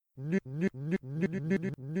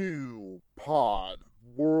New Pod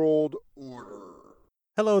World Order.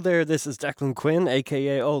 Hello there, this is Declan Quinn,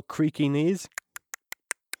 aka Old Creaky Knees,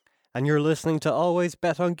 and you're listening to Always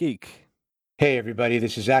Bet on Geek. Hey everybody,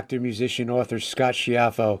 this is actor, musician, author Scott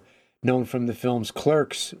Schiaffo, known from the films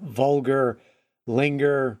Clerks, Vulgar,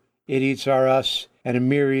 Linger, Idiots Are Us, and a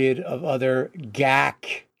myriad of other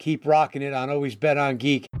gack. Keep rocking it on Always Bet on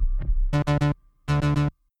Geek.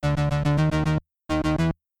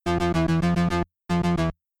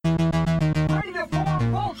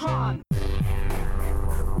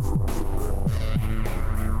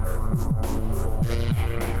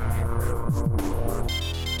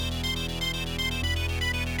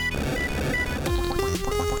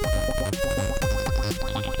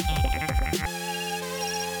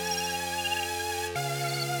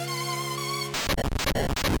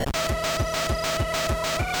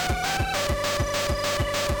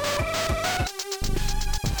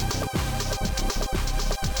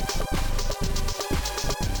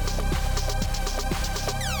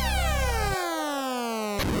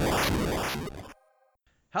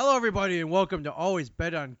 Hello everybody and welcome to Always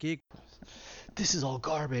Bet on Geek. This is all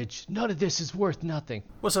garbage. None of this is worth nothing.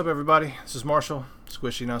 What's up, everybody? This is Marshall,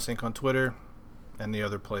 Squishy Nothink on Twitter and the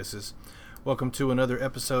other places. Welcome to another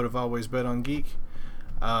episode of Always Bet on Geek.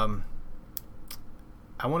 I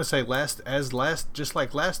want to say just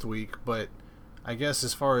like last week, but I guess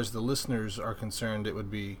as far as the listeners are concerned, it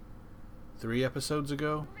would be 3 episodes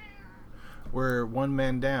ago. We're one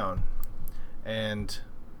man down, and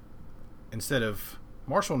instead of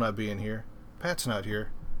Marshall not being here, Pat's not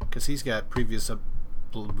here because he's got previous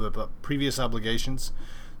obligations.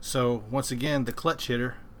 So once again, the clutch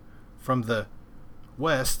hitter from the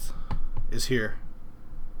West is here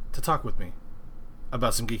to talk with me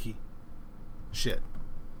about some geeky shit.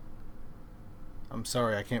 I'm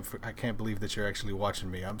sorry, I can't believe that you're actually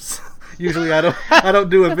watching me. Usually I don't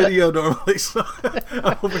do a video normally, so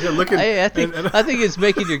I'm over here looking. I think it's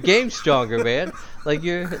making your game stronger, man. Like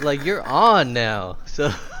you're on now,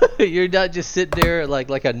 so you're not just sitting there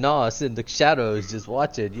like a nos in the shadows just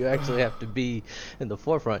watching. You actually have to be in the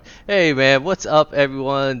forefront. Hey man, what's up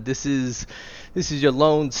everyone? This is your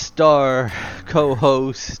Lone Star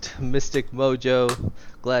co-host, Mystic Mojo.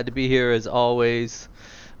 Glad to be here as always.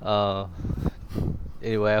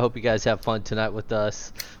 Anyway, I hope you guys have fun tonight with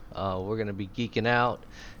us. We're going to be geeking out,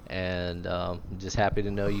 and I'm just happy to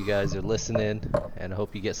know you guys are listening, and I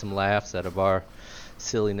hope you get some laughs out of our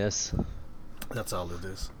silliness. That's all it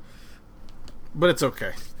is. But it's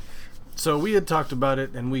okay. So we had talked about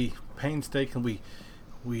it, and we painstakingly,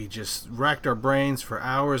 we just racked our brains for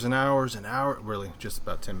hours and hours and hours, really just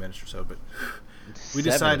about 10 minutes or so, but we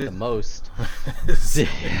decided the most.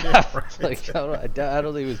 Yeah, right. Like I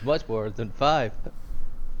don't think it was much more than 5.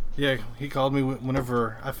 Yeah, he called me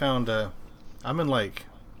whenever I found I'm in like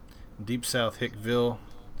deep south Hickville,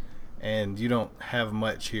 and you don't have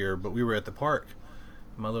much here, but we were at the park.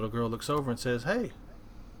 My little girl looks over and says, "Hey,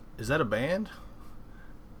 is that a band?"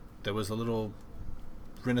 There was a little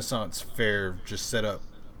Renaissance fair just set up.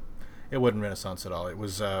 It wasn't Renaissance at all. It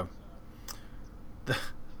was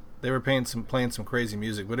they were playing some crazy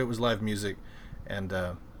music, but it was live music, and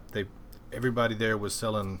everybody there was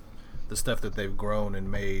selling the stuff that they've grown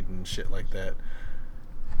and made and shit like that.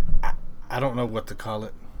 I don't know what to call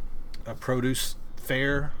it. A produce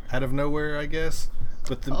fair out of nowhere, I guess.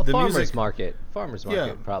 But the farmers music, market,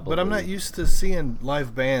 yeah, probably. But I'm not used to seeing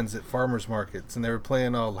live bands at farmers markets, and they were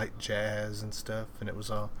playing all like jazz and stuff, and it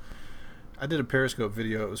was all. I did a Periscope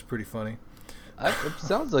video. It was pretty funny. It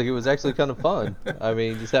sounds like it was actually kind of fun. I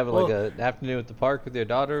mean, just having like an afternoon at the park with your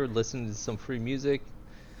daughter, listening to some free music.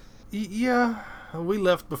 Yeah, we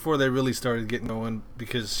left before they really started getting going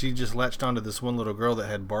because she just latched onto this one little girl that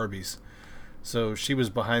had Barbies. So she was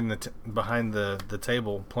behind the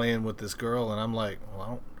table playing with this girl, and I'm like, well, I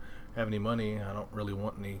don't have any money. I don't really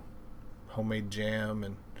want any homemade jam,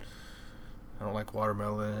 and I don't like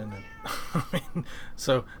watermelon. And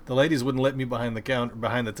so the ladies wouldn't let me behind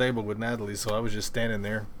the table with Natalie, so I was just standing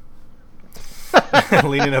there,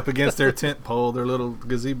 leaning up against their tent pole, their little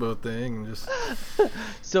gazebo thing, and just.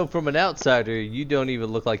 So from an outsider, you don't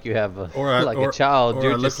even look like you have a child. Or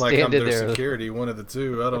You're I just look like I'm standing their there. security, one of the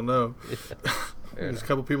two. I don't know. There's a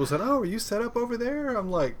couple people said, "Oh, are you set up over there?" I'm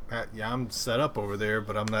like, "Yeah, I'm set up over there,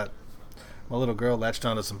 but I'm not." My little girl latched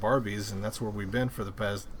onto some Barbies, and that's where we've been for the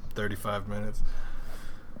past 35 minutes.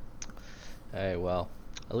 Hey, well,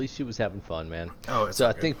 at least she was having fun, man. Oh, it's so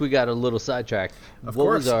okay. I think we got a little sidetracked. Of what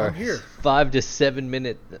course, was our I'm here. 5 to 7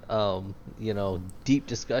 minute, deep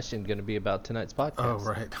discussion going to be about tonight's podcast? Oh,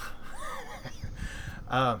 right.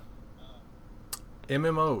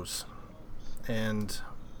 MMOs and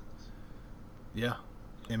Yeah,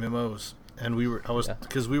 MMOs. And we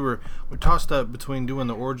Yeah. we're tossed up between doing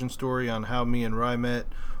the origin story on how me and Rye met,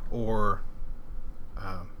 or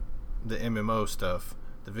the MMO stuff,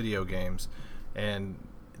 the video games. And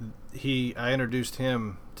I introduced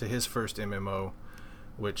him to his first MMO,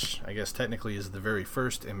 which I guess technically is the very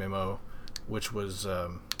first MMO, which was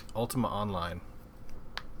Ultima Online.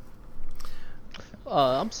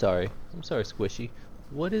 I'm sorry, Squishy.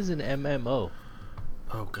 What is an MMO?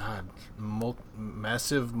 Oh God,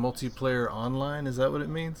 massive multiplayer online. Is that what it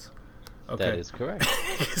means? Okay. That is correct.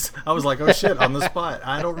 I was like, oh shit, on the spot.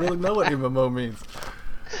 I don't really know what MMO means.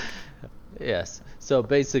 Yes. So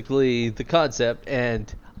basically, the concept,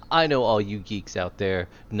 and I know all you geeks out there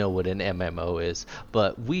know what an MMO is,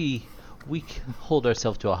 but we hold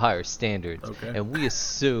ourselves to a higher standard, Okay. and we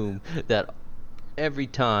assume that every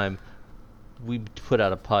time we put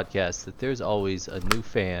out a podcast that there's always a new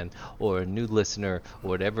fan or a new listener or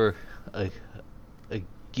whatever, a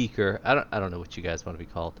geeker. I don't know what you guys want to be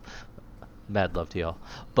called. Mad love to y'all,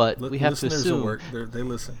 but we have to Listeners will assume work. They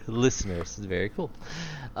listen. listeners is very cool.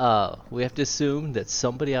 We have to assume that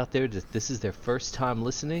somebody out there, that this is their first time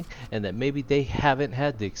listening, and that maybe they haven't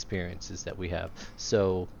had the experiences that we have.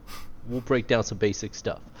 So we'll break down some basic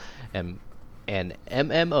stuff. And an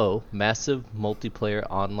MMO, massive multiplayer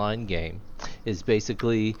online game, is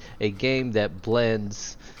basically a game that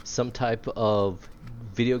blends some type of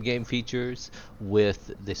video game features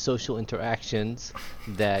with the social interactions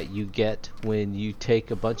that you get when you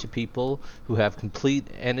take a bunch of people who have complete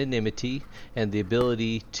anonymity and the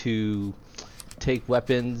ability to take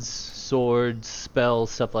weapons, swords,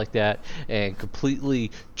 spells, stuff like that, and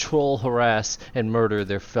completely troll, harass, and murder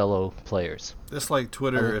their fellow players. It's like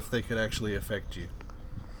Twitter if they could actually affect you.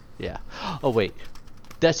 Yeah. Oh wait,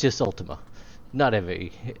 that's just Ultima. Not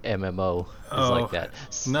every MMO is like that.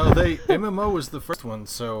 No, MMO was the first one,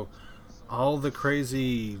 so all the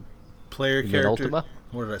crazy player You mean characters. Ultima?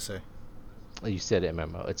 What did I say? You said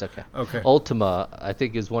MMO. It's okay. Okay. Ultima, I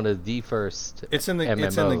think, is one of the first. It's in the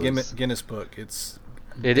MMOs. Guinness book. It's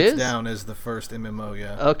is? down as the first MMO.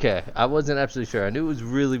 Yeah. Okay, I wasn't absolutely sure. I knew it was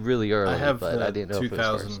really, really early, I have but I didn't know if it was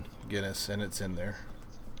 2000 first. Guinness, and it's in there.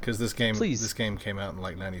 Because this game Please. came out in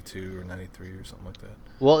like 92 or 93 or something like that.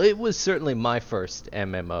 Well, it was certainly my first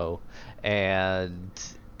MMO, and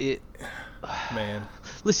it. Man,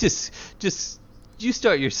 Let's just you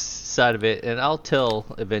start your side of it, and I'll tell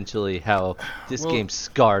eventually how this Well, game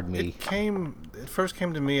scarred me. it first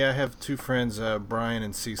came to me. I have two friends, Brian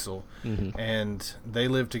and Cecil, Mm-hmm. and they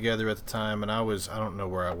lived together at the time. And I don't know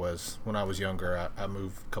where I was when I was younger. I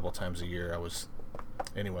moved a couple times a year.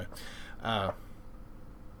 Anyway,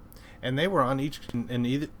 and they were on each, and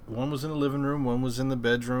either one was in the living room, one was in the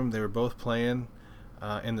bedroom. They were both playing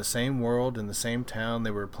in the same world, in the same town.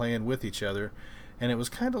 They were playing with each other, and it was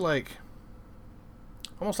kind of like,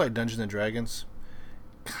 almost like Dungeons and Dragons,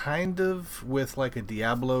 kind of with like a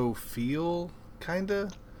Diablo feel, kind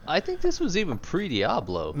of. I think this was even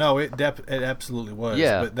pre-Diablo. No, it absolutely was.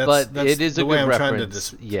 Yeah, but that's it is the a way good I'm trying to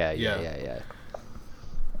reference. Yeah.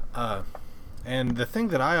 And the thing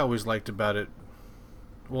that I always liked about it,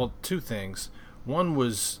 well, two things. One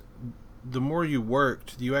was the more you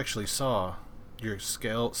worked, you actually saw your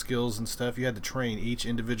skills and stuff. You had to train each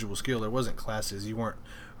individual skill. There wasn't classes. You weren't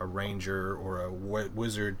a ranger or a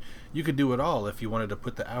wizard. You could do it all if you wanted to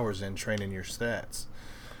put the hours in training your stats.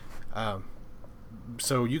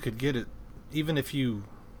 So you could get it even if you,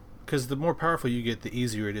 because the more powerful you get, the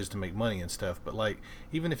easier it is to make money and stuff. But like,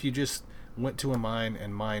 even if you just went to a mine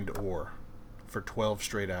and mined ore for 12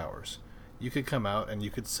 straight hours, you could come out and you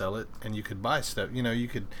could sell it and you could buy stuff.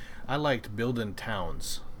 I liked building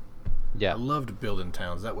towns. Yeah. I loved building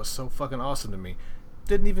towns. That was so fucking awesome to me.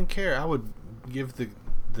 Didn't even care. I would give the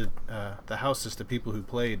houses to people who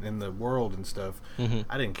played in the world and stuff. Mm-hmm.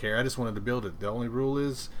 I didn't care. I just wanted to build it. The only rule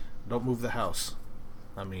is don't move the house.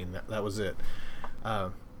 I mean, that was it.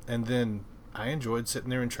 And then I enjoyed sitting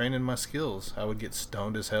there and training my skills. I would get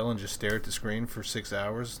stoned as hell and just stare at the screen for 6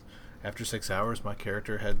 hours. After 6 hours, my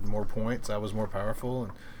character had more points. I was more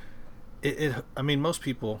powerful. And I mean, most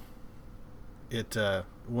people,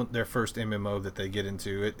 their first MMO that they get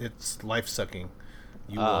into, it's life sucking.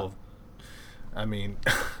 You will. I mean,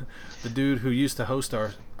 the dude who used to host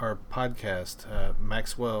our podcast,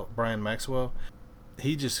 Brian Maxwell,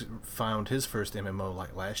 he just found his first MMO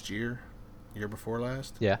like last year before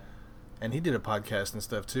last. Yeah. And he did a podcast and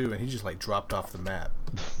stuff too, and he just like dropped off the map.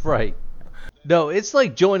 Right. No, it's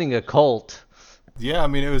like joining a cult. Yeah, I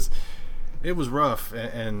mean it was rough,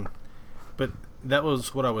 but that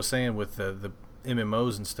was what I was saying with the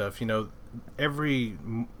MMOs and stuff. Every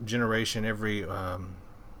generation,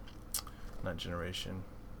 not generation,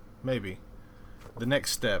 maybe the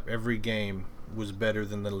next step. Every game was better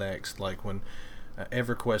than the next. Like when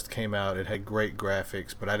EverQuest came out, it had great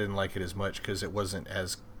graphics, but I didn't like it as much because it wasn't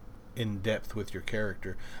as in depth with your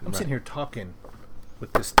character. I'm sitting here talking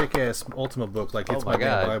with this thick ass Ultima book like it's my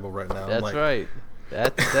damn Bible right now. That's I'm like, right.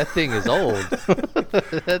 That thing is old.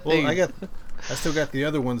 I still got the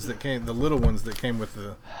other ones that came, the little ones that came with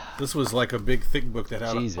the. This was like a big thick book that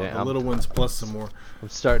had the little ones plus some more. I'm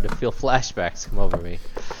starting to feel flashbacks come over me.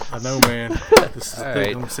 I know, man. This is thick.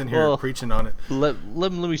 Right. I'm sitting here preaching on it.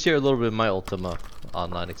 Let me share a little bit of my Ultima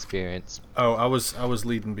online experience. Oh, I was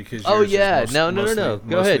leading because. Oh yours yeah, is no. Go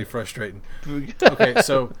mostly ahead. Frustrating. Okay,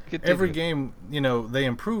 so Continue. every game, they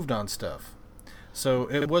improved on stuff. So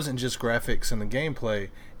it wasn't just graphics and the gameplay;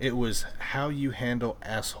 it was how you handle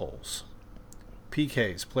assholes.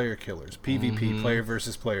 PKs, player killers, PvP, player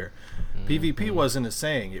versus player. PvP wasn't a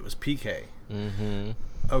saying; it was PK.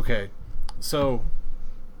 Okay, so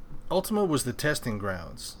Ultima was the testing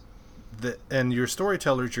grounds, and your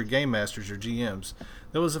storytellers, your game masters, your GMs.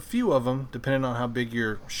 There was a few of them, depending on how big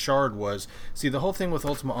your shard was. See, the whole thing with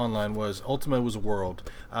Ultima Online was Ultima was a world.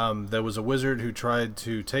 There was a wizard who tried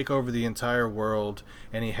to take over the entire world,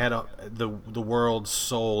 and he had the world's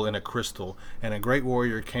soul in a crystal. And a great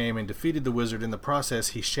warrior came and defeated the wizard. In the process,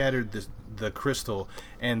 he shattered the crystal,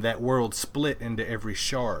 and that world split into every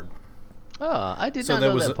shard. Oh, I did not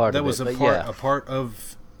know that part of it. So that was a part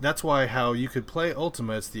of. That's why how you could play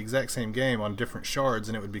Ultima, it's the exact same game on different shards,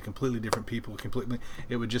 and it would be completely different people.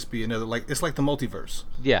 It would just be another, it's like the multiverse.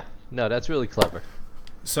 Yeah, no, that's really clever.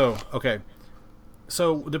 So, okay.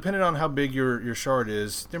 So, depending on how big your shard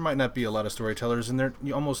is, there might not be a lot of storytellers, and they're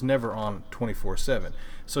almost never on 24/7.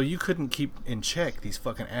 So you couldn't keep in check these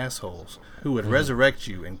fucking assholes who would resurrect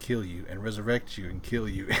you and kill you, and resurrect you and kill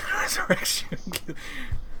you, and resurrect you and kill you.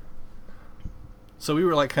 So we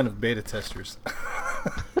were like kind of beta testers.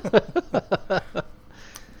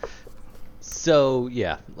 So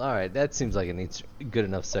yeah, all right. That seems like a good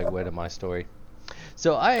enough segue to my story.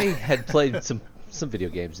 So I had played some video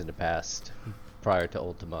games in the past prior to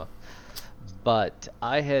Ultima, but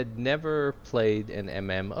I had never played an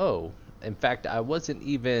MMO. In fact, I wasn't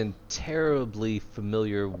even terribly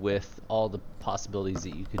familiar with all the possibilities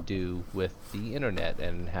that you could do with the internet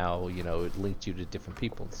and how it linked you to different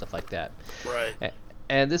people and stuff like that. Right.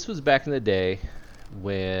 And this was back in the day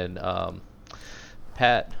when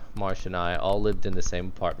Pat, Marsh, and I all lived in the same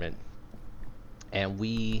apartment, and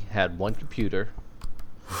we had one computer,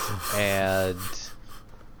 and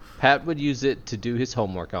Pat would use it to do his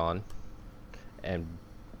homework on, and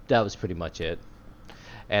that was pretty much it.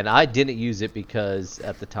 And I didn't use it because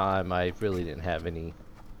at the time I really didn't have any,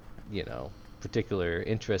 particular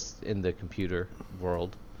interest in the computer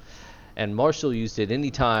world. And Marshall used it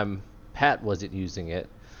anytime Pat wasn't using it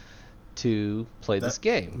to play this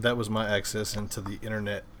game. That was my access into the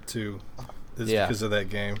internet too, because of that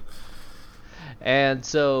game. And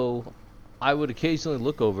so I would occasionally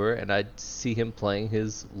look over and I'd see him playing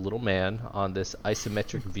his little man on this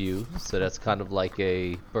isometric view. So that's kind of like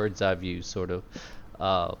a bird's eye view sort of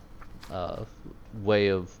way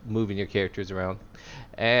of moving your characters around.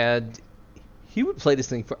 And he would play this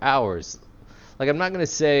thing for hours. Like, I'm not going to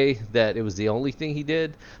say that it was the only thing he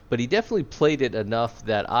did, but he definitely played it enough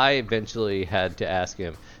that I eventually had to ask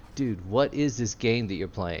him, dude, what is this game that you're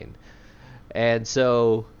playing? And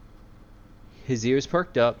so his ears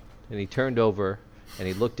perked up, and he turned over, and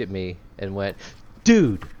he looked at me and went,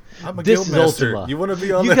 dude, I'm a this is guildmaster. Ultima. You want to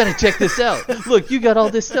be on You got to check this out. Look, you got all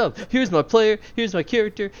this stuff. Here's my player. Here's my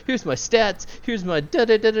character. Here's my stats. Here's my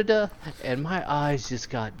da-da-da-da-da. And my eyes just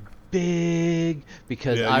got big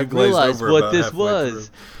because I realized what this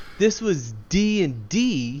was. This was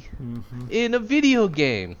D&D in a video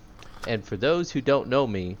game. And for those who don't know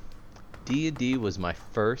me, D&D was my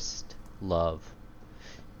first love.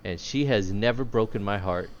 And she has never broken my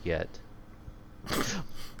heart yet.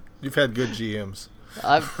 You've had good GMs.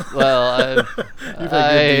 I have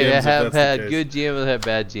had good GMs, I've had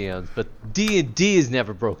bad GMs, but D&D has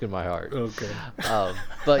never broken my heart. Okay.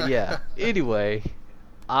 But yeah, anyway,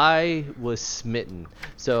 I was smitten.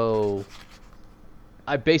 So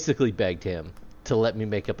I basically begged him to let me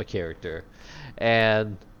make up a character.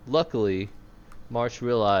 And luckily, Marsh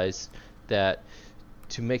realized that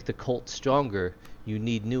to make the cult stronger, you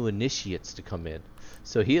need new initiates to come in.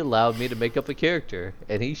 So he allowed me to make up a character,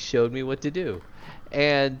 and he showed me what to do.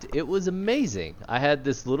 And it was amazing. I had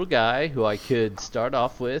this little guy who I could start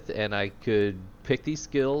off with, and I could pick these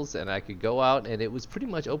skills and I could go out, and it was pretty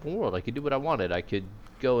much open world. I could do what I wanted. I could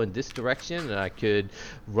go in this direction and I could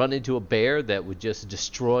run into a bear that would just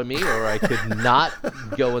destroy me, or I could not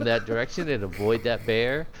go in that direction and avoid that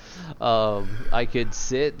bear. I could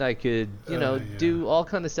sit and I could, do all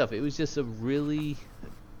kind of stuff. It was just a really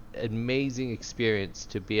amazing experience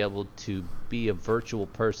to be able to be a virtual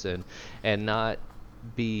person and not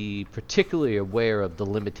be particularly aware of the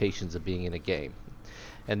limitations of being in a game.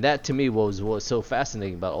 And that to me was so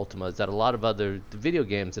fascinating about Ultima, is that a lot of other video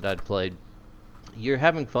games that I'd played, you're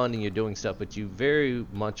having fun and you're doing stuff, but you very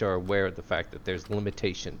much are aware of the fact that there's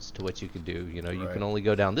limitations to what you can do. You can only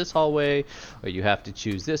go down this hallway, or you have to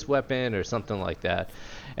choose this weapon or something like that.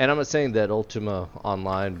 And I'm not saying that Ultima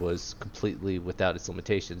Online was completely without its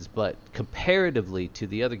limitations, but comparatively to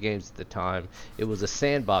the other games at the time, it was a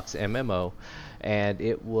sandbox MMO, and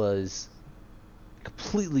it was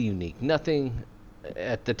completely unique. Nothing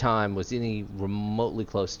at the time was any remotely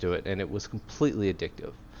close to it, and it was completely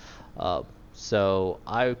addictive. So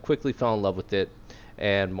I quickly fell in love with it,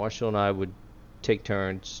 and Marshall and I would take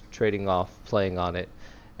turns trading off, playing on it,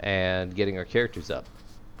 and getting our characters up.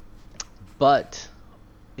 But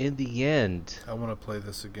in the end, I want to play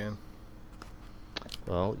this again.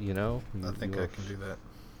 Well, I think I can do that.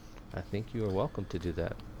 I think you are welcome to do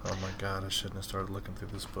that. Oh my god, I shouldn't have started looking through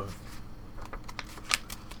this book.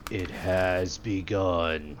 It has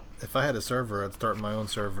begun. If I had a server, I'd start my own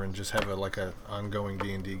server and just have a ongoing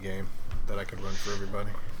D&D game that I could run for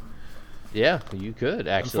everybody. Yeah, you could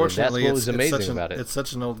actually. Unfortunately, that's what was amazing about it. It's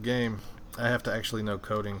such an old game. I have to actually know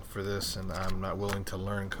coding for this, and I'm not willing to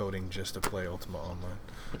learn coding just to play Ultima Online.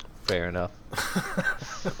 Fair enough.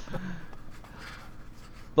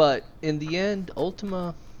 But in the end,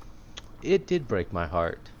 Ultima, it did break my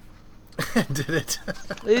heart. Did it?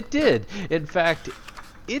 It did. In fact,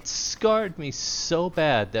 it scarred me so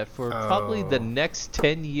bad that for probably the next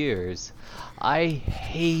 10 years, I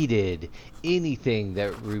hated anything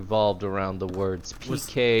that revolved around the words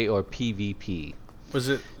PK or PvP. Was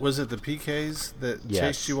it the PKs that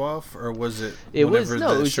chased you off, or was it it whenever was,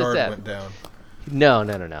 no, the it was shard just that. went down?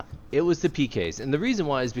 No. It was the PKs. And the reason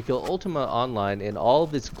why is because Ultima Online, in all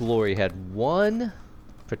of its glory, had one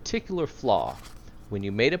particular flaw. When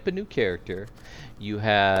you made up a new character, you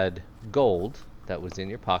had gold that was in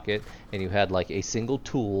your pocket, and you had like a single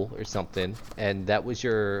tool or something, and that was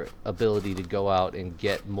your ability to go out and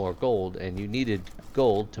get more gold, and you needed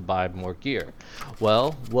gold to buy more gear.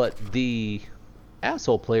 Well, what the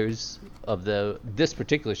asshole players of this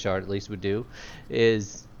particular shard at least would do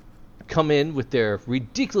is come in with their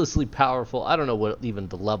ridiculously powerful, I don't know what even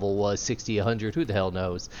the level was, 60, 100, who the hell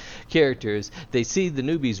knows, characters. They see the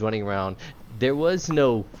newbies running around. There was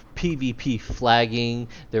no PvP flagging.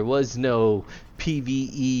 There was no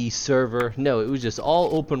PvE server. No, it was just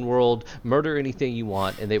all open world, murder anything you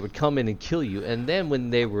want, and they would come in and kill you. And then when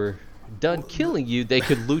they were done killing you, they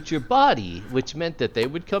could loot your body, which meant that they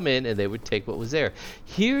would come in and they would take what was there.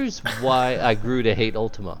 Here's why I grew to hate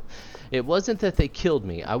Ultima. It wasn't that they killed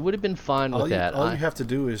me. I would have been fine with that. All you have to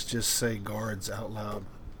do is just say guards out loud.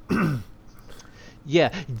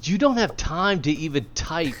 Yeah, you don't have time to even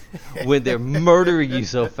type when they're murdering you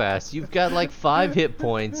so fast. You've got like 5 hit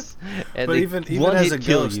points, and but they even one as hit a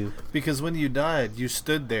kill ghost, you. because when you died, you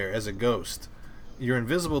stood there as a ghost. You're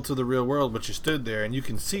invisible to the real world, but you stood there, and you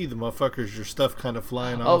can see the motherfuckers, your stuff kind of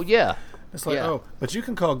flying off. Oh yeah, it's like yeah. But you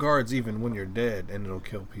can call guards even when you're dead, and it'll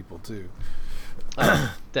kill people too.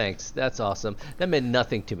 Thanks, that's awesome. That meant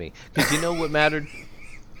nothing to me, because you know what mattered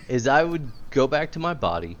is I would go back to my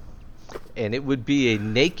body, and it would be a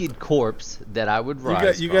naked corpse that I would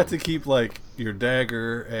rise You got to keep like your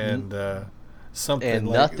dagger and something. And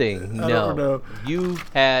like, nothing. I don't know. You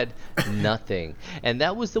had nothing, and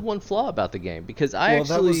that was the one flaw about the game, because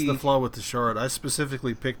that was the flaw with the shard. I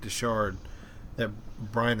specifically picked a shard that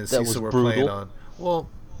Brian and Cecil were playing on. Well,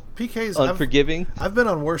 PK's unforgiving. I've been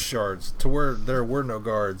on worse shards to where there were no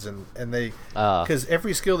guards, and they because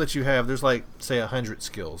every skill that you have, there's like say 100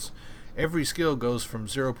 skills. Every skill goes from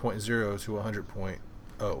 0.0 to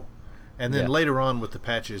 100.0, and then later on with the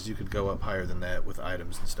patches, you could go up higher than that with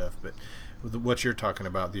items and stuff. But with what you're talking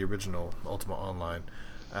about, the original Ultima Online,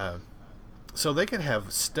 so they can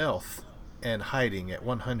have stealth and hiding at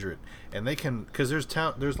 100, and they can, because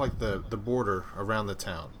there's like the border around the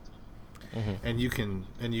town.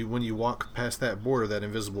 Mm-hmm. And when you walk past that border, that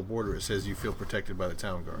invisible border, it says you feel protected by the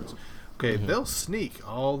town guards. Okay, they'll sneak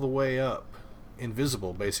all the way up,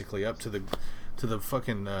 invisible, basically up to the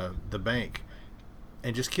fucking the bank,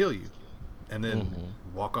 and just kill you, and then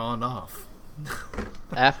walk on off.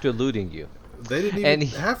 After looting you. They didn't even.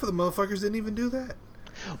 Half of the motherfuckers didn't even do that.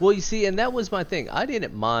 Well, you see, and that was my thing. I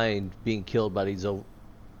didn't mind being killed by these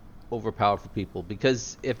overpowerful people,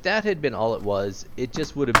 because if that had been all it was, it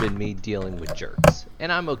just would have been me dealing with jerks.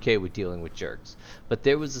 And I'm okay with dealing with jerks. But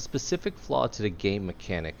there was a specific flaw to the game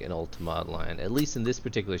mechanic in Ultima Online, at least in this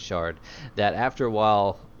particular shard, that after a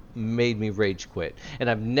while made me rage quit. And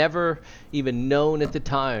I've never even known at the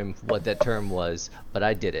time what that term was, but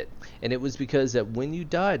I did it. And it was because that when you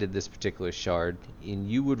died in this particular shard,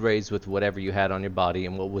 and you would raise with whatever you had on your body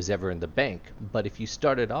and what was ever in the bank. But if you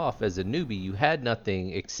started off as a newbie, you had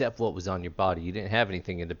nothing except what was on your body. You didn't have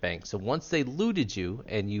anything in the bank. So once they looted you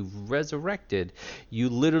and you resurrected, you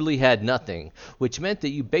literally had nothing, which meant that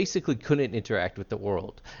you basically couldn't interact with the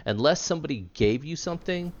world unless somebody gave you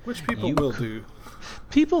something. Which people will do.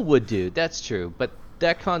 People would do, that's true, but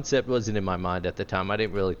that concept wasn't in my mind at the time. I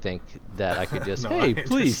didn't really think that I could just, No, hey, I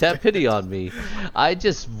please have pity on me. I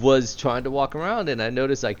just was trying to walk around, and I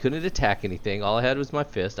noticed I couldn't attack anything. All I had was my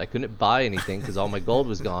fist. I couldn't buy anything because all my gold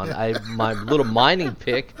was gone. My little mining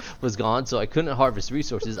pick was gone, so I couldn't harvest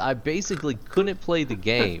resources. I basically couldn't play the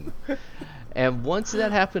game. And once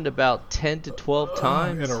that happened about 10 to 12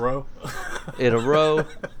 times In a row?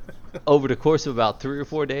 over the course of about 3 or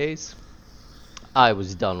 4 days, I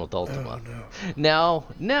was done with Ultima. Now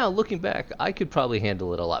looking back, I could probably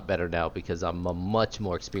handle it a lot better now because I'm a much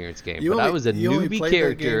more experienced gamer. But I was a you only newbie played that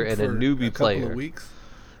character game and a for newbie a couple player. of weeks?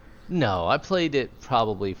 No, I played it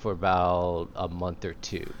probably for about a month or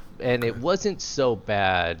two. And it wasn't so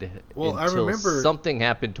bad Well, I until remember- something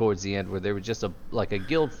happened towards the end where there was just a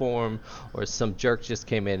guild form, or some jerk just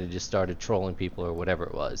came in and just started trolling people or whatever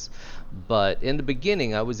it was. But in the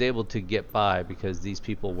beginning, I was able to get by because these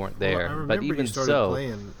people weren't there. Well, I remember but even you started so,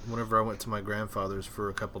 playing whenever I went to my grandfather's for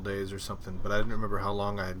a couple days or something, but I didn't remember how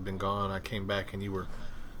long I had been gone. I came back and you were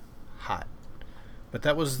hot. But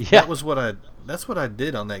that was what I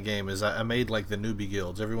did on that game. Is I made like the newbie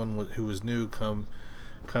guilds. Everyone who was new come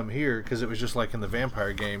here, because it was just like in the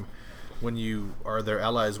vampire game. When you are their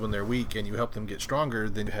allies when they're weak and you help them get stronger,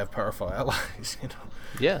 then you have powerful allies.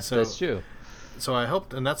 yes, So- that's true. So I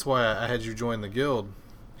helped, and that's why I had you join the guild,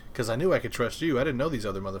 because I knew I could trust you. I didn't know these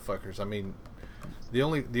other motherfuckers. I mean, the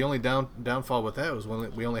only downfall with that was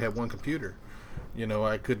when we only had one computer.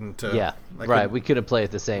 I couldn't. Yeah, I right. couldn't- We couldn't play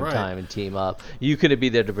at the same Right. time and team up. You couldn't be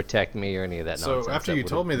there to protect me or any of that So nonsense. after That you would've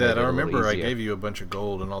told me made that, it I a little remember I easier. gave you a bunch of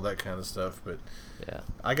gold and all that kind of stuff. But Yeah.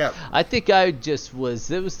 I think I just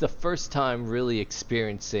was. It was the first time really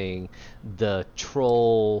experiencing the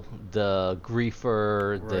troll, the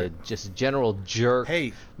griefer, the Right. just general jerk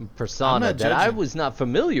Hey, persona not that I judging. was not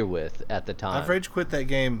familiar with at the time. I've rage quit that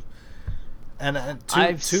game, and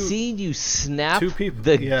I've seen you snap two people-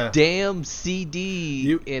 the yeah. damn CD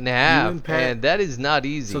You- in you half, and Pat- and that is not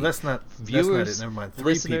easy. So that's not Viewers, it. Never mind.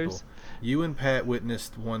 3 listeners. people. You and Pat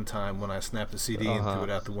witnessed one time when I snapped the CD and threw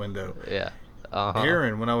it out the window. Yeah. Uh-huh.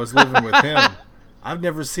 Aaron, when I was living with him, I've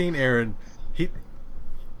never seen Aaron.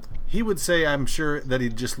 He would say, I'm sure, that he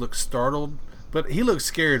just looked startled, but he looked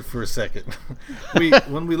scared for a second.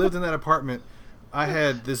 When we lived in that apartment, I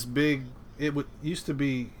had this big. Used to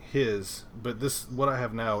be his, but what I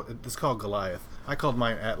have now, it's called Goliath. I called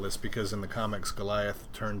mine Atlas because in the comics Goliath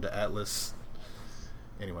turned to Atlas.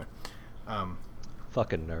 Anyway,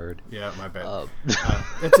 Fucking nerd. yeah, my bad. Uh,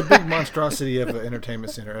 It's a big monstrosity of an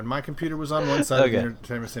entertainment center, and my computer was on one side of the Okay.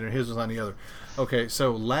 entertainment center, his was on the other. Okay,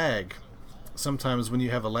 so lag. Sometimes when you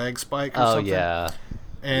have a lag spike or Oh something. yeah.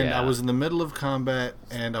 And Yeah. I was in the middle of combat,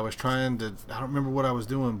 and I was trying to. I don't remember what I was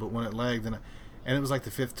doing, but when it lagged, and it was like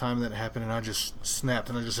the 5th time that it happened, and I just snapped,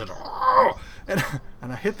 and I just said, "Oh!" and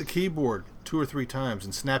I hit the keyboard 2 or 3 times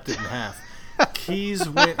and snapped it in half. Keys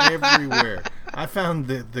went everywhere. I found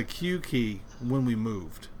the Q key when we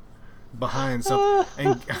moved behind something,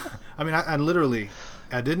 and I mean, I literally,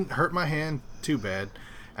 I didn't hurt my hand too bad,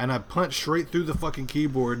 and I punched straight through the fucking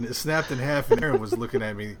keyboard, and it snapped in half. And Aaron was looking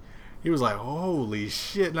at me. He was like, "Holy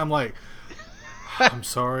shit!" And I'm like, "I'm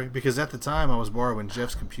sorry," because at the time I was borrowing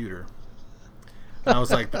Jeff's computer. And I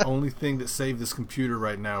was like, the only thing that saved this computer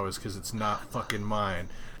right now is because it's not fucking mine.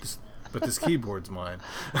 But this keyboard's mine.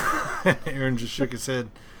 Aaron just shook his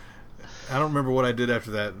head. I don't remember what I did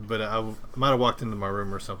after that, but I might have walked into my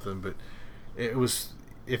room or something. But it was,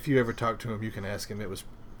 if you ever talk to him, you can ask him. It was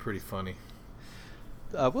pretty funny.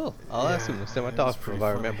 I will. I'll ask him next time I it talk was if pretty I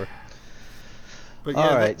funny. remember. But All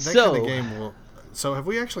yeah, right, that kind so- of game will. So have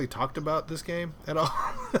we actually talked about this game at all?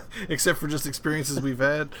 Except for just experiences we've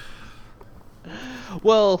had?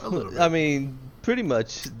 Well, little bit. I mean, pretty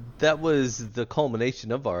much that was the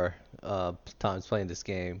culmination of our times playing this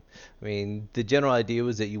game. I mean, the general idea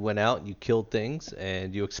was that you went out, you killed things,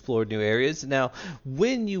 and you explored new areas. Now,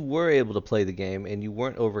 when you were able to play the game and you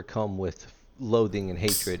weren't overcome with loathing and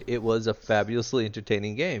hatred. It was a fabulously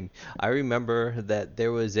entertaining game. I remember that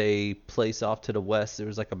there was a place off to the west. There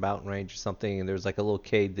was like a mountain range or something, and there was like a little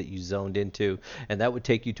cave that you zoned into, and that would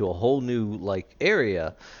take you to a whole new like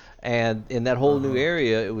area. And in that whole new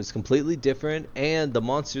area, it was completely different, and the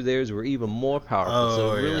monster theirs were even more powerful.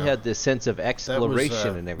 So it really had this sense of exploration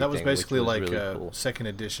and everything. That was basically which was like really cool. second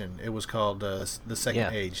edition. It was called the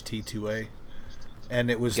Second Age, T2A.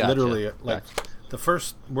 And it was Gotcha. literally like the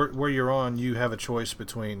first, where you're on, you have a choice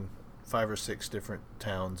between 5 or 6 different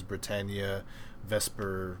towns: Britannia,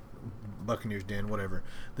 Vesper, Buccaneer's Den, whatever.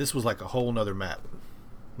 This was like a whole nother map.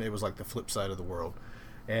 It was like the flip side of the world.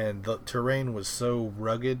 And the terrain was so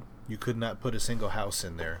rugged, you could not put a single house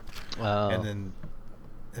in there. And then,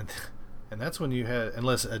 and that's when you had,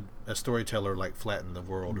 unless a storyteller like flattened the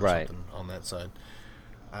world or something on that side.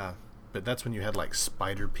 But that's when you had like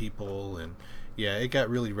spider people, and yeah, it got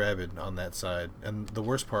really rabid on that side. And the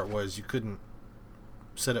worst part was you couldn't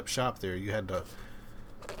set up shop there. You had to.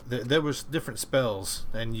 There was different spells,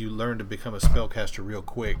 and you learned to become a spellcaster real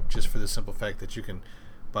quick, just for the simple fact that you can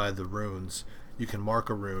buy the runes. You can mark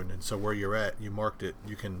a rune, and so where you're at, you marked it.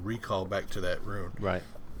 You can recall back to that rune. Right.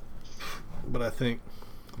 But I think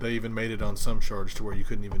they even made it on some shards to where you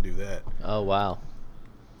couldn't even do that. Oh wow.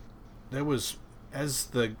 There was,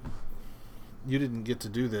 you didn't get to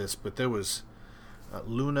do this, but there was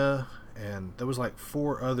Luna, and there was like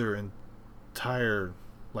 4 other entire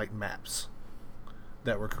like maps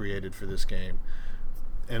that were created for this game.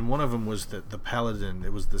 And one of them was the Paladin.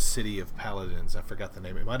 It was the city of Paladins. I forgot the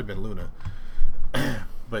name. It might have been Luna.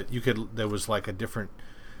 But there was like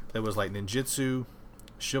ninjutsu,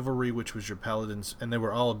 chivalry, which was your paladins, and they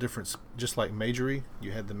were all different, just like magery.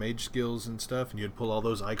 You had the mage skills and stuff, and you'd pull all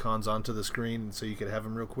those icons onto the screen, and so you could have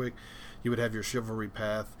them real quick. You would have your chivalry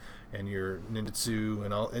path and your ninjutsu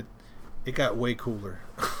and all. It got way cooler.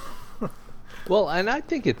 Well, and I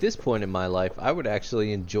think at this point in my life, I would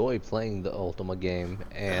actually enjoy playing the Ultima game,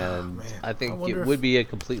 and I think it would be a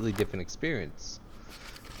completely different experience.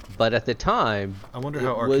 But at the time, I wonder it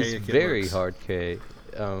how was archaic it very looks.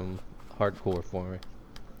 hardcore for me.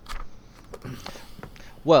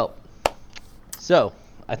 Well, so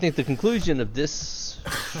I think the conclusion of this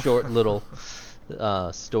short little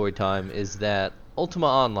story time is that Ultima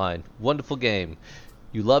Online, wonderful game.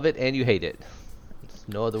 You love it and you hate it. There's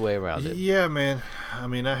no other way around it. Yeah, man. I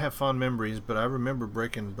mean, I have fond memories, but I remember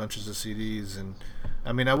breaking bunches of CDs, and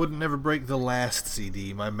I mean, I would never break the last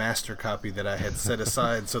CD, my master copy that I had set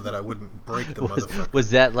aside so that I wouldn't break the motherfucker. Was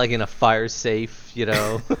that like in a fire safe, you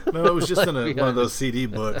know? No, it was just Like in one of behind those CD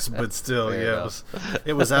books, but still, Fair yeah,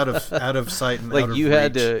 it was out of sight and like out of you reach.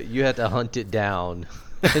 had to hunt it down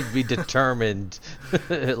and be determined.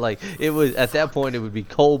 Like it was at that point, it would be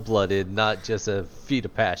cold-blooded, not just a feat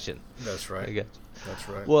of passion. That's right. I got you. That's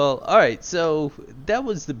right. Well, all right. So that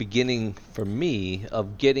was the beginning for me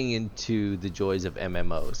of getting into the joys of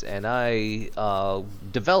MMOs, and I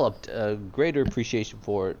developed a greater appreciation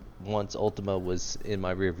for it once Ultima was in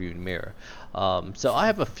my rearview mirror. So I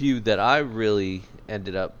have a few that I really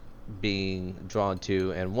ended up being drawn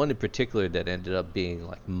to, and one in particular that ended up being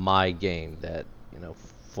like my game that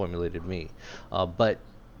formulated me. But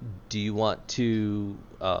do you want to?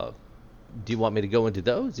 Do you want me to go into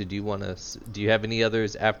those, or do you have any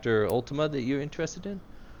others after Ultima that you're interested in?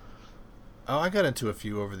 Oh, I got into a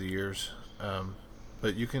few over the years,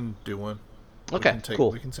 but you can do one. Okay,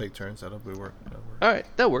 cool. We can take turns. That'll work. All right,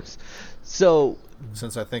 that works. So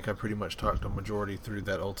since I think I pretty much talked a majority through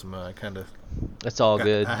that Ultima, I kind of that's all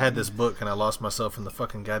good. I had this book and I lost myself in the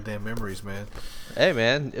fucking goddamn memories, man. Hey,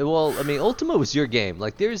 man. Well, I mean, Ultima was your game.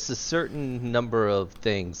 Like, there's a certain number of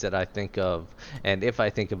things that I think of, and if I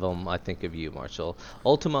think of them, I think of you, Marshall.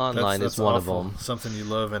 Ultima Online That's is one awful. of them. Something you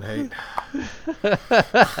love and hate.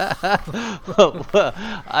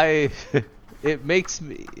 It makes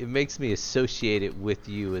me associate it with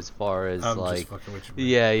you as far as I'm like just fucking with you,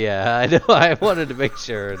 man. yeah, I know. I wanted to make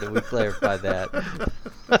sure that we clarify that.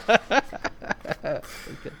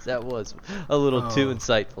 Because that was a little too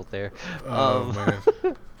insightful there. Man.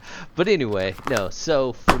 But anyway, no.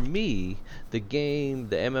 So for me, the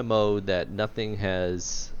MMO that nothing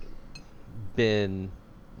has been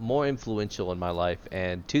more influential in my life,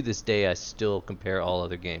 and to this day I still compare all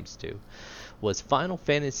other games to, was Final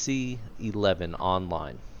Fantasy XI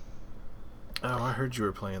Online. Oh, I heard you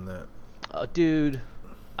were playing that. Dude,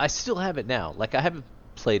 I still have it now. Like, I haven't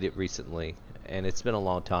played it recently, and it's been a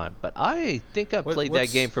long time. But I think I played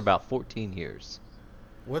that game for about 14 years.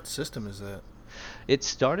 What system is that? It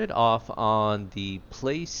started off on the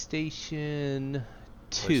PlayStation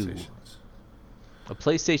 2. A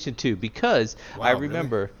PlayStation 2, because Wow, I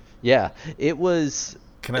remember, yeah, it was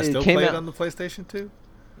Can I It still came play out- it on the PlayStation 2?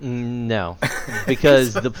 No,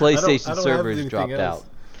 because the PlayStation I don't have servers anything dropped else. out.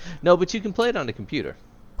 No, but you can play it on the computer.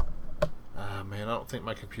 Ah, man, I don't think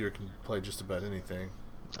my computer can play just about anything.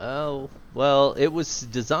 Oh, well, it was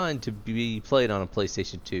designed to be played on a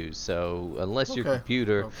PlayStation 2, so unless your Okay,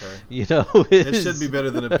 computer, okay. you know, It is... should be better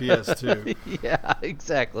than a PS2. Yeah,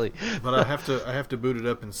 exactly. But I have to boot it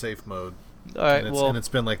up in safe mode. All right, And it's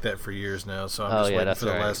been like that for years now, so I'm Oh, just yeah, waiting that's for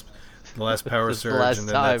the right. last power It's the surge, last and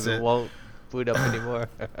then time that's it it. won't boot up anymore.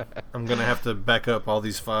 I'm gonna have to back up all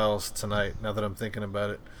these files tonight. Now that I'm thinking about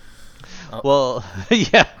it. Well,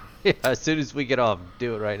 yeah, as soon as we get off,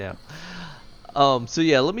 do it right now. So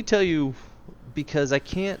yeah, let me tell you, because I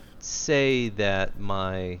can't say that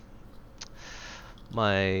my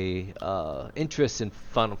interest in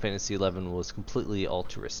Final Fantasy XI was completely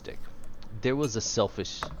altruistic. There was a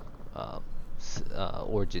selfish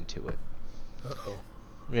origin to it. Uh-oh.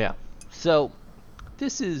 Yeah. So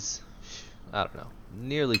this is, I don't know,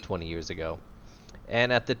 nearly 20 years ago.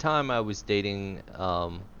 And at the time I was dating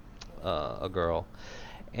a girl,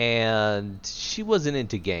 and she wasn't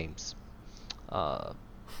into games.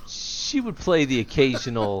 She would play the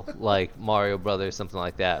occasional like Mario Brothers, something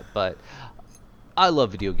like that, but I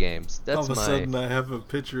love video games. That's All of a my sudden, I have a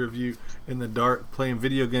picture of you in the dark playing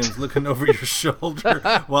video games, looking over your shoulder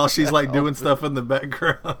while she's like doing stuff in the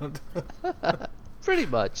background. pretty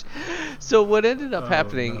much. So what ended up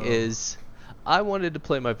happening no. is I wanted to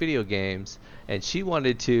play my video games, and she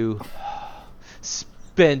wanted to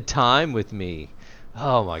spend time with me.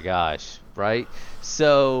 Oh my gosh, right?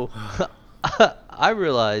 So I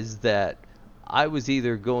realized that I was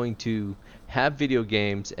either going to have video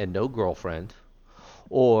games and no girlfriend,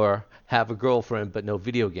 or have a girlfriend but no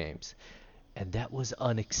video games. And that was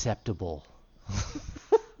unacceptable.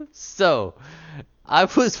 So I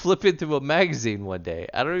was flipping through a magazine one day.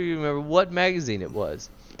 I don't even remember what magazine it was,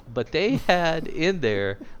 but they had in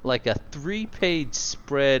there like a 3-page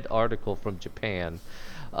spread article from Japan.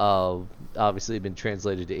 Obviously been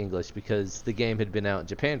translated to English because the game had been out in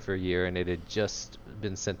Japan for a year and it had just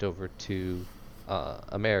been sent over to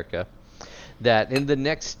America. That in the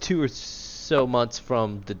next 2 or so months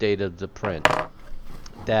from the date of the print,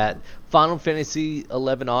 that Final Fantasy XI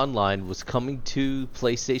Online was coming to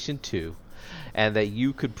PlayStation 2, and that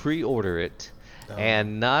you could pre-order it,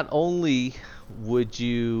 and not only would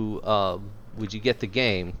you get the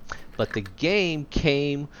game, but the game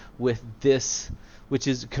came with this, which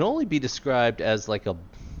can only be described as like a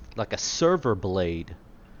server blade.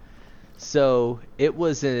 So it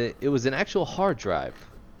was an actual hard drive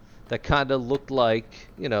that kind of looked like,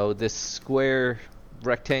 this square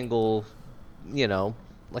rectangle,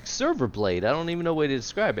 like server blade. I don't even know a way to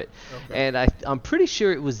describe it. Okay. And I'm pretty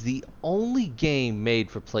sure it was the only game made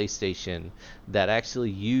for PlayStation that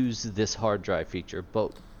actually used this hard drive feature.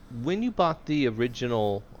 But when you bought the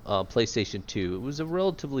original PlayStation 2, it was a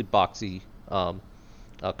relatively boxy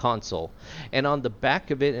console. And on the back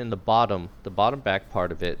of it and the bottom back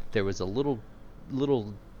part of it, there was a little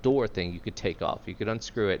door thing you could take off. You could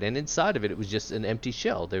unscrew it, and inside of it was just an empty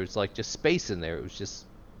shell. There was like just space in there. It was just,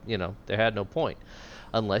 there had no point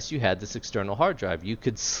unless you had this external hard drive. You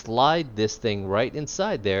could slide this thing right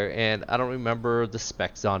inside there, and I don't remember the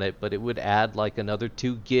specs on it, but it would add like another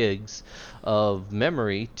 2 gigs of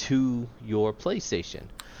memory to your PlayStation.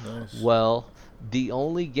 Nice. Well, the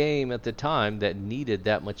only game at the time that needed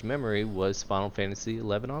that much memory was Final Fantasy XI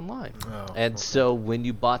Online. And so when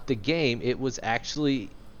you bought the game, it was actually,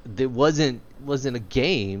 there wasn't a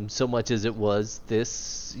game so much as it was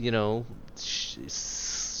this,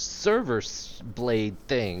 server blade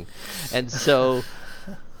thing. And so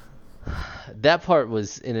that part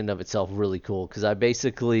was in and of itself really cool, because I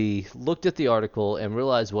basically looked at the article and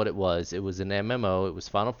realized what it was. It was an MMO. It was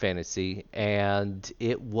Final Fantasy, and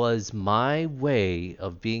it was my way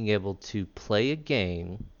of being able to play a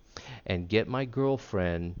game and get my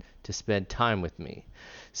girlfriend to spend time with me.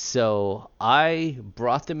 So I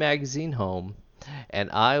brought the magazine home,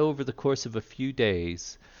 and I, over the course of a few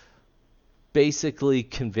days, basically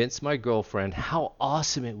convinced my girlfriend how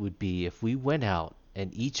awesome it would be if we went out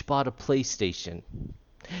and each bought a PlayStation,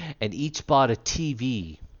 and each bought a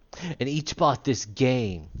TV, and each bought this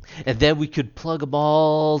game, and then we could plug them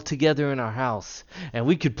all together in our house, and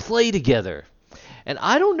we could play together. And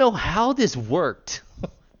I don't know how this worked,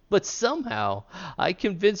 but somehow I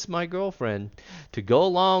convinced my girlfriend to go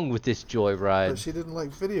along with this joyride. But she didn't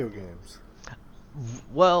like video games.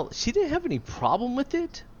 Well, she didn't have any problem with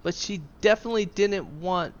it, but she definitely didn't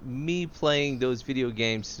want me playing those video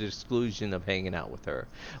games to the exclusion of hanging out with her,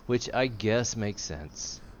 which I guess makes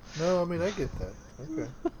sense. No, I mean, I get that.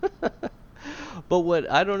 Okay. But what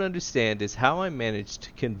I don't understand is how I managed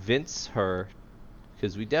to convince her,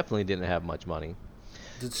 because we definitely didn't have much money,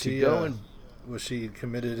 Did to she go and was she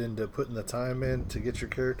committed into putting the time in to get your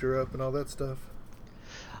character up and all that stuff?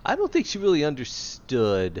 I don't think she really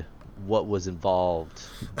understood what was involved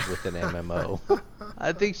with an MMO.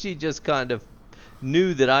 I think she just kind of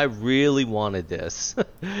knew that I really wanted this,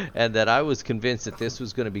 and that I was convinced that this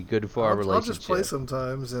was going to be good for our I'll relationship. just play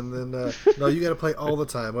sometimes, and then no, you got to play all the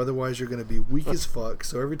time. Otherwise, you're going to be weak as fuck.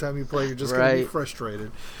 So every time you play, you're just going to be Right.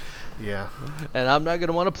 frustrated. Yeah. And I'm not going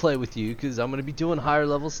to want to play with you because I'm going to be doing higher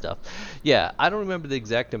level stuff. Yeah, I don't remember the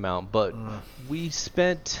exact amount, but we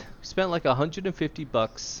spent like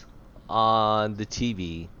 $150 on the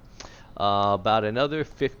TV, about another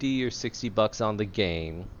 $50 or $60 on the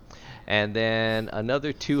game, and then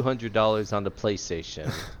another $200 on the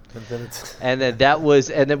PlayStation. And then it's And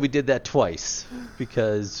then we did that twice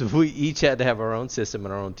because we each had to have our own system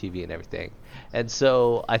and our own TV and everything. And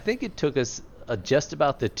so I think it took us just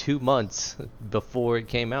about the 2 months before it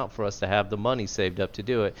came out for us to have the money saved up to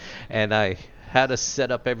do it. And I had us set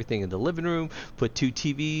up everything in the living room, put 2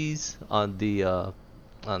 TVs on the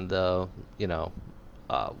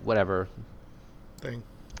whatever, thing.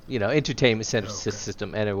 entertainment center Oh, okay.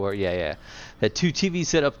 system anywhere. Yeah. Had 2 TVs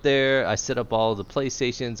set up there. I set up all the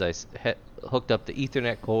PlayStations. I hooked up the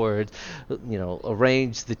Ethernet cord,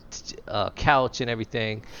 arranged the couch and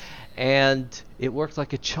everything. And it worked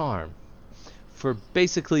like a charm. For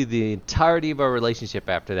basically the entirety of our relationship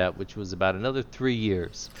after that, which was about another 3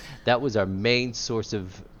 years, that was our main source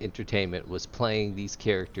of entertainment, was playing these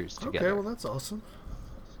characters together. Okay, well that's awesome.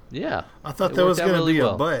 Yeah. I thought It that was worked out going to really be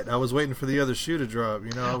well. a butt. I was waiting for the other shoe to drop.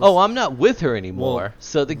 Oh, I'm not with her anymore, Well,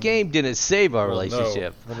 so the game didn't save our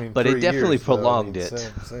relationship, but it definitely prolonged it.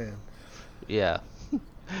 Saying. Yeah,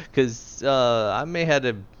 because I may had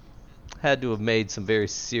to have made some very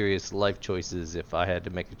serious life choices if I had to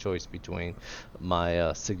make a choice between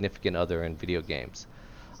my significant other and video games.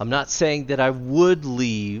 I'm not saying that I would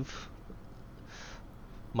leave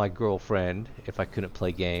my girlfriend if I couldn't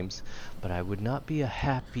play games, but I would not be a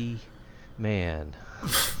happy man.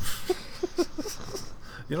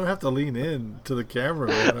 You don't have to lean in to the camera,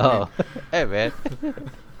 man. Oh, hey man.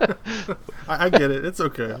 I get it. It's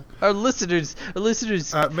okay. Our listeners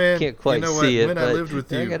Man, can't quite you know see what? it. When I but lived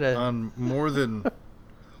with I you gotta- on more than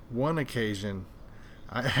one occasion,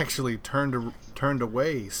 I actually turned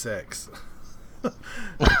away sex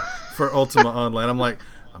for Ultima Online. I'm like,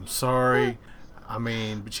 I'm sorry. I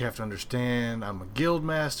mean, but you have to understand, I'm a guild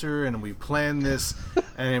master, and we plan this,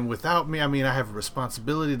 and without me, I mean, I have a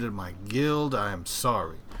responsibility to my guild. I am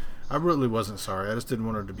sorry. I really wasn't sorry. I just didn't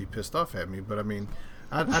want her to be pissed off at me. But I mean,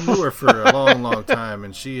 I knew her for a long, long time,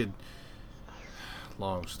 and she had.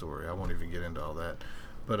 Long story. I won't even get into all that.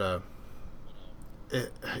 But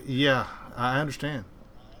yeah, I understand.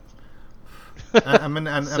 I mean,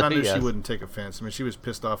 and So, I knew yes. she wouldn't take offense. I mean, she was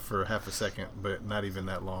pissed off for half a second, but not even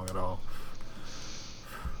that long at all.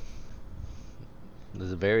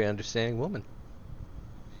 Is a very understanding woman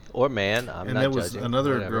or man. I'm And not there was judging.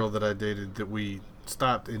 another whatever. girl that I dated that we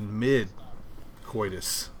stopped in mid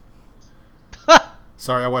coitus.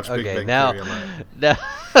 Sorry, I watched Big Okay, Bang now, Theory a now,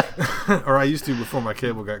 lot. Or I used to before my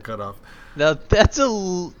cable got cut off. now that's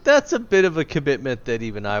a bit of a commitment that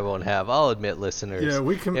even I won't have. I'll admit, listeners. Yeah,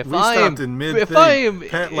 we If stopped I am- in mid if thing. I am-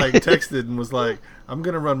 Pat like texted and was like, "I'm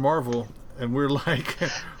gonna run Marvel," and we're like,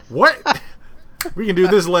 "What? We can do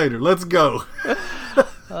this later. Let's go."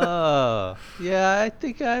 Oh, yeah, I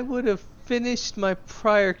think I would have finished my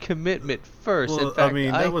prior commitment first. Well, In fact, I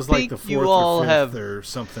mean, I that was like think the you fourth all or fifth have. or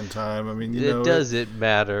something time. I mean, you It know, doesn't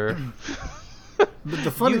matter. But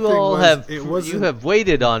the funny you thing all was, have it wasn't. you have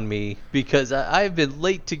waited on me because I've been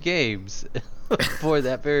late to games for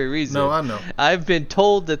that very reason. No, I know. I've been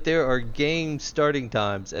told that there are game starting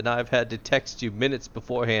times, and I've had to text you minutes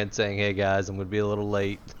beforehand saying, "Hey guys, I'm going to be a little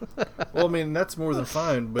late." Well, I mean, that's more than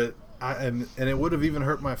fine, but and it would have even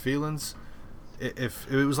hurt my feelings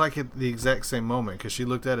if it was like at the exact same moment, because she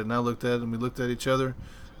looked at it and I looked at it and we looked at each other.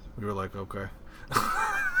 We were like, okay,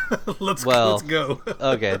 let's go.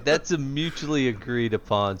 Okay, that's a mutually agreed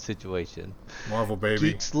upon situation. Marvel baby.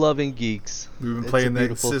 Geeks loving geeks. We've been It's a playing that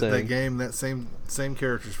beautiful thing. game, that same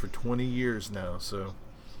characters for 20 years now. So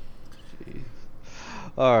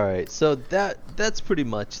All right, so that's pretty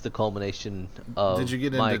much the culmination of did you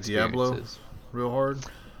get my into Diablo experiences. real hard?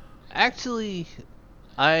 Actually,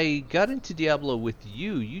 I got into Diablo with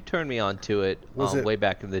you. You turned me on to it, Was it- way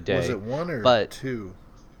back in the day. Was it one or but- two?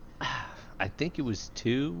 I think it was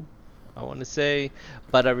 2, I want to say.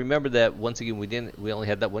 But I remember that once again we only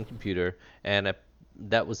had that one computer, and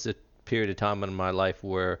that was the period of time in my life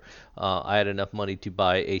where I had enough money to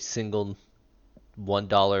buy a single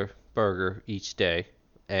 $1 burger each day,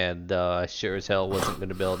 and I sure as hell wasn't going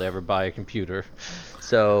to be able to ever buy a computer,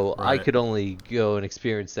 so I Right. could only go and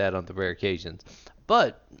experience that on the rare occasions.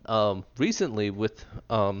 But recently, with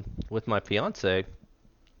my fiance,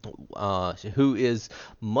 who is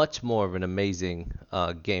much more of an amazing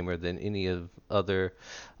gamer than any of other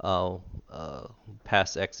uh,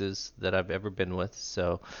 past exes that I've ever been with.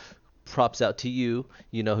 So props out to you.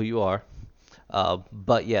 You know who you are.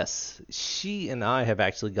 But yes, she and I have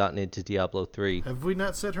actually gotten into Diablo 3 Have we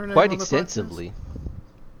not said her name quite on the podcast? extensively.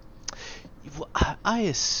 Well, I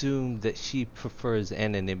assume that she prefers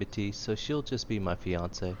anonymity, so she'll just be my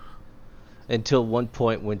fiance. Until one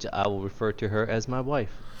point when I will refer to her as my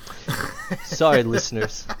wife. Sorry,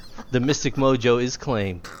 listeners. The Mystic Mojo is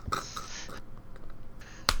claimed.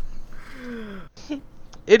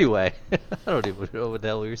 Anyway, I don't even know what the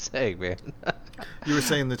hell we were saying, man. You were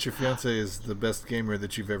saying that your fiance is the best gamer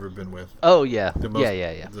that you've ever been with. Oh, yeah. The most-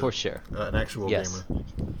 Yeah, the- for sure. An actual Yes. gamer.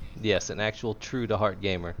 Yes, an actual true-to-heart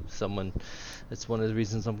gamer. Someone, that's one of the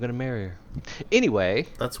reasons I'm going to marry her. Anyway,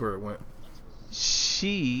 That's where it went.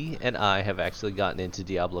 she and I have actually gotten into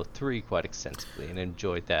Diablo 3 quite extensively and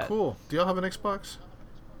enjoyed that. Cool. Do y'all have an Xbox?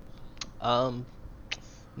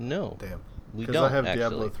 No. Damn. We Because don't I have actually.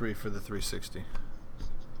 Diablo 3 for the 360.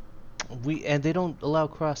 And they don't allow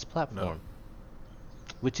cross-platform,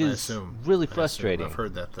 which I is assume. really I assume. frustrating. I've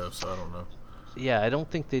heard that though, so I don't know. Yeah, I don't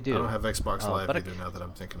think they do. I don't have Xbox Live but I either now that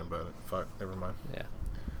I'm thinking about it. Fuck, never mind. Yeah.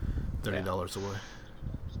 $30 away.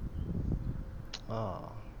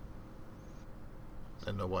 Oh.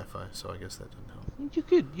 And no Wi-Fi, so I guess that didn't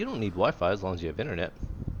help. You don't need Wi-Fi as long as you have internet.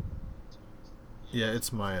 Yeah,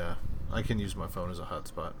 it's my I can use my phone as a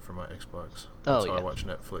hotspot for my Xbox. Oh, That's how I yeah. watch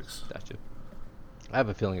Netflix. Gotcha. I have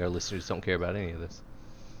a feeling our listeners don't care about any of this.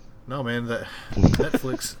 No, man, that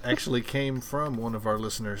Netflix actually came from one of our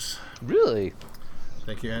listeners. Really?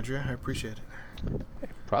 Thank you, Andrea. I appreciate it.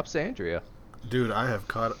 Props to Andrea. Dude, I have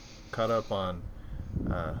caught up on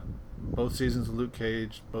both seasons of Luke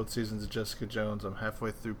Cage, both seasons of Jessica Jones. I'm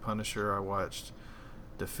halfway through Punisher. I watched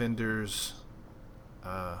Defenders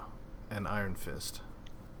and Iron Fist.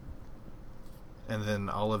 And then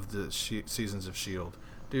all of the seasons of S.H.I.E.L.D.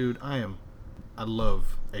 Dude, I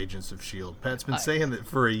love Agents of S.H.I.E.L.D. Pat's been saying that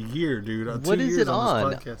for a year, dude. What 2 is years it on?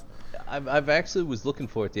 on? This podcast. I've actually was looking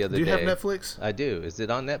for it the other Do you day. have Netflix? I do. Is it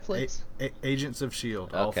on Netflix? Agents of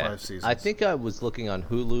S.H.I.E.L.D., all 5 seasons. I think I was looking on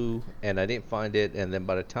Hulu and I didn't find it, and then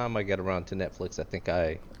by the time I got around to Netflix, I think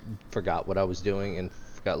I forgot what I was doing and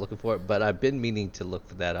forgot looking for it. But I've been meaning to look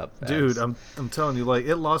that up. Dude, fast. I'm telling you, like,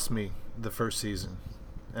 it lost me the first season,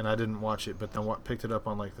 and I didn't watch it, but then picked it up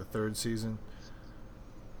on, like, the 3rd season.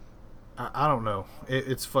 I don't know.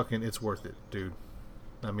 It's worth it, dude.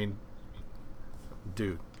 I mean,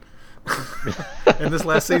 dude. And this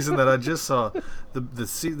last season that I just saw,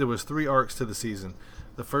 there was 3 arcs to the season.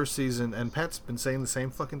 The first season, and Pat's been saying the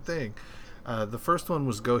same fucking thing. The first one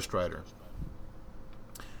was Ghost Rider,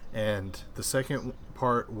 and the second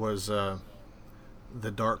part was the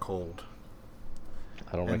Darkhold.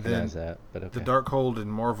 I don't and recognize then that, but okay. The Darkhold in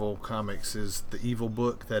Marvel Comics is the evil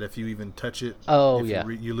book that if you even touch it, Oh, if yeah.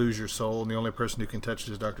 you lose your soul, and the only person who can touch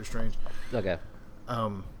it is Doctor Strange. Okay.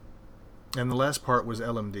 And the last part was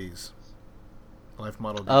LMDs, life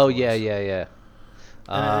model. Oh, decoys. yeah.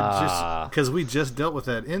 And it just Ah. because we just dealt with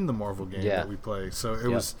that in the Marvel game Yeah. that we play, so it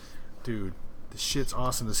Yep. was, dude, the shit's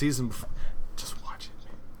awesome. The season, just watch it,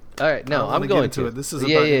 man. All right, I no, don't I'm wanna get going into to. it. This is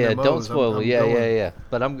yeah, about yeah. MMOs. Don't spoil I'm it. Yeah, going. yeah.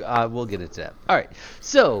 But I will get into that. All right.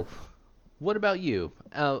 So, what about you?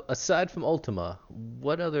 Aside from Ultima,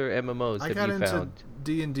 what other MMOs I have got you into found?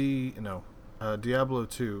 D&D, Diablo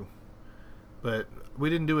 2, but we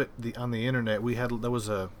didn't do it on the internet.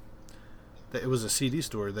 It was a CD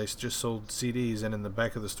store. They just sold CDs, and in the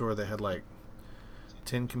back of the store they had like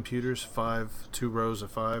 10 computers, 2 rows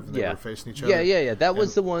of 5, and they Yeah. were facing each other. Yeah. That was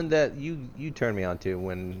And- the one that you turned me on to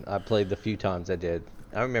when I played the few times I did.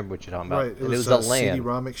 I remember what you're talking about. Right, And it was a a LAN.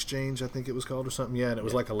 CD-ROM exchange, I think it was called, or something. Yeah, and it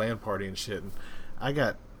was like a LAN party and shit. And I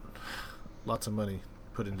got lots of money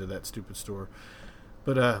put into that stupid store.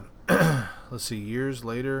 But let's see, years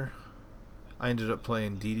later, I ended up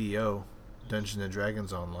playing DDO, Dungeons and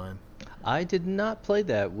Dragons Online. I did not play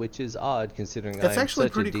that, which is odd considering It's I'm actually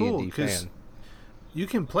such pretty a D&D cool because fan. you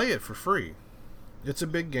can play it for free. It's a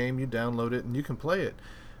big game. You download it and you can play it.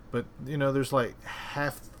 But there's like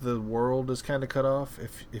half the world is kind of cut off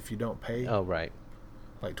if you don't pay. Oh, right.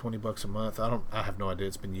 Like $20 a month. I have no idea.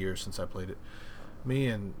 It's been years since I played it. Me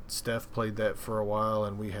and Steph played that for a while,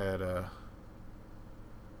 and we had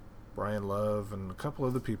Brian Love and a couple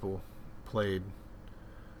other people played.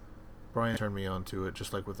 Brian turned me on to it,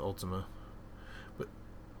 just like with Ultima. But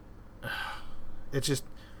it just,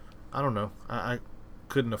 I don't know. I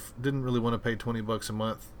didn't really want to pay $20 a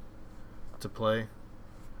month to play.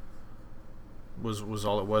 Was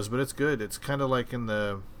all it was, but it's good. It's kind of like in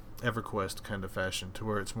the EverQuest kind of fashion, to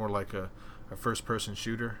where it's more like a first-person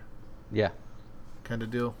shooter. Yeah. Kind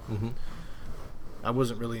of deal. Mm-hmm. I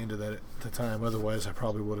wasn't really into that at the time. Otherwise, I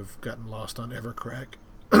probably would have gotten lost on Evercrack.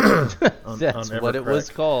 That's what it was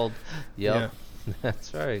called. Yep. Yeah.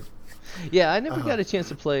 That's right. Yeah, I never got a chance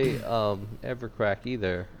to play Evercrack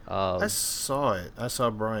either. I saw it. I saw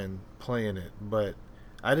Brian playing it, but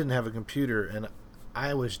I didn't have a computer, and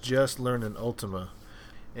I was just learning Ultima.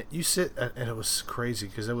 And and it was crazy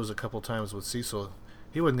because there was a couple times with Cecil,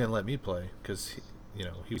 he wasn't gonna let me play because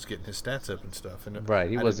he was getting his stats up and stuff. And right,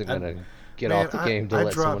 he wasn't gonna get off the game to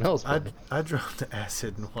let someone else play. I dropped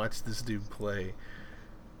acid and watched this dude play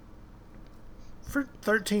for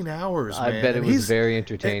 13 hours. I bet it was very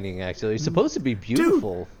entertaining. Actually, it's supposed to be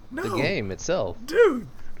beautiful. Dude, the game itself, dude.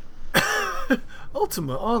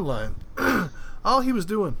 Ultima Online. All he was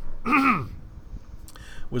doing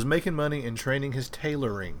was making money and training his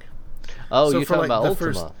tailoring. Oh, so you're talking about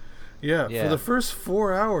Ultima. Yeah, for the first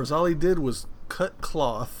 4 hours, all he did was cut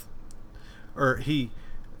cloth, or he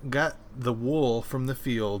got the wool from the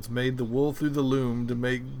fields, made the wool through the loom to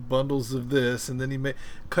make bundles of this, and then he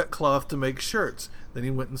cut cloth to make shirts. Then he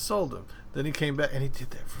went and sold them. Then he came back, and he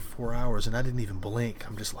did that for 4 hours, and I didn't even blink.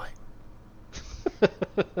 I'm just like...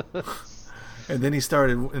 And then he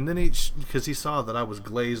started, because he saw that I was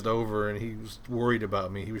glazed over, and he was worried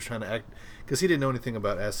about me. He was trying to act, because he didn't know anything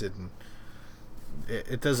about acid, and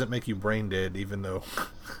it doesn't make you brain dead, even though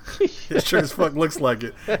it sure as fuck looks like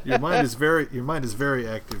it. Your mind is very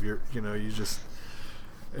active.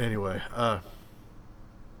 Anyway.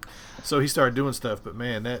 So he started doing stuff, but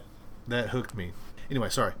man, that hooked me. Anyway,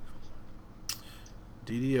 sorry.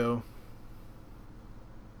 DDO.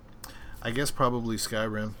 I guess probably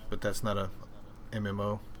Skyrim, but that's not a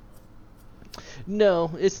MMO.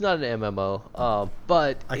 No, it's not an MMO.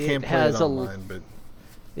 But I can't play it online, but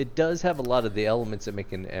it does have a lot of the elements that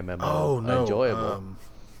make an MMO enjoyable.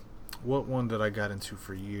 What one that I got into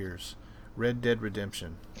for years? Red Dead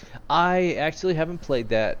Redemption. I actually haven't played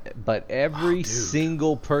that, but every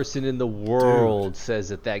single person in the world says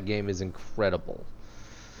that game is incredible.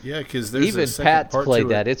 Yeah, because there's even Pat's played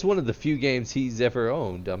that. It's one of the few games he's ever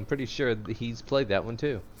owned. I'm pretty sure he's played that one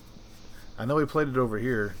too. I know he played it over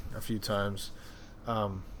here a few times.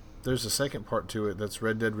 There's a second part to it that's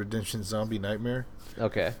Red Dead Redemption Zombie Nightmare.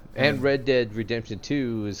 Okay, and Red Dead Redemption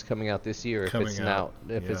 2 is coming out this year. If it's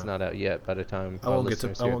not out yet by the time I won't get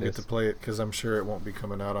to play it because I'm sure it won't be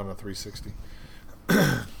coming out on a 360.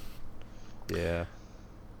 Yeah.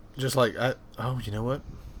 Just like you know what?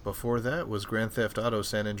 Before that was Grand Theft Auto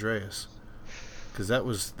San Andreas, because that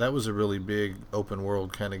was a really big open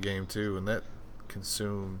world kind of game too, and that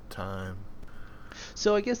consumed time.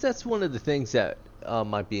 So I guess that's one of the things that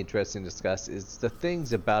might be interesting to discuss is the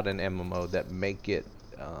things about an MMO that make it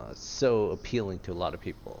so appealing to a lot of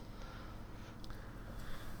people.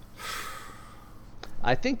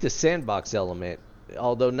 I think the sandbox element,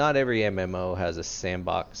 although not every MMO has a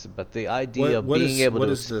sandbox, but the idea of being able to explore... What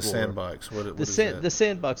is the sandbox? The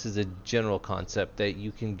sandbox is a general concept that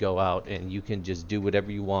you can go out and you can just do whatever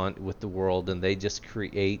you want with the world, and they just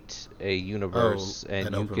create a universe. And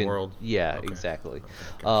an you open can, world? Yeah, Okay. exactly.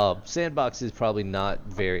 Gotcha. Sandbox is probably not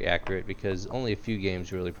very accurate because only a few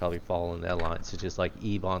games really probably fall in that line, such as like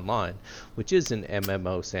EVE Online, which is an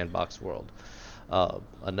MMO sandbox world.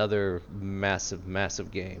 Another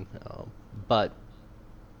massive game. But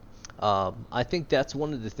I think that's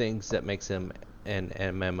one of the things that makes him an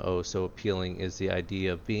MMO so appealing is the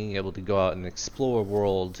idea of being able to go out and explore a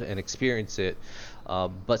world and experience it,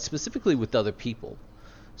 but specifically with other people.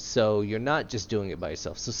 So you're not just doing it by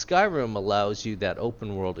yourself. So Skyrim allows you that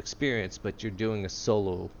open world experience, but you're doing a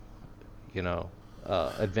solo,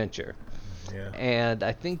 adventure. Yeah. And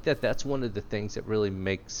I think that's one of the things that really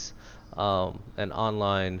makes an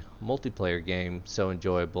online multiplayer game so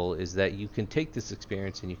enjoyable is that you can take this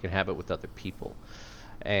experience and you can have it with other people,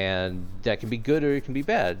 and that can be good or it can be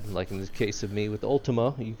bad. Like in the case of me with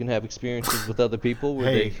Ultima, you can have experiences with other people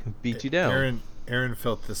where they beat you down. Aaron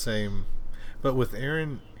felt the same, but with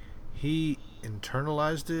Aaron, he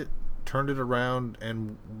internalized it, turned it around,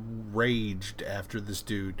 and raged after this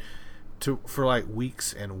dude for like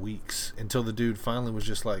weeks and weeks until the dude finally was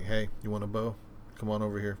just like, "Hey, you want a bow? Come on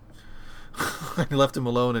over here." He left him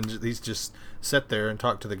alone, and he's just sat there and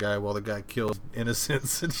talked to the guy while the guy killed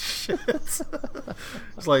innocents and shit. It's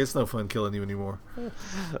like, it's no fun killing you anymore.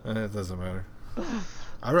 It doesn't matter.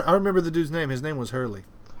 I remember the dude's name. His name was Hurley.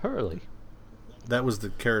 Hurley. That was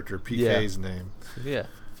the character, PK's name. Yeah.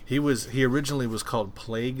 He originally was called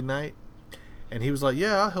Plague Knight, and he was like,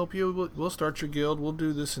 "Yeah, I'll help you. We'll start your guild. We'll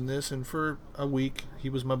do this and this." And for a week, he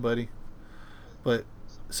was my buddy. But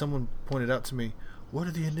someone pointed out to me, "What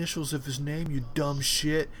are the initials of his name, you dumb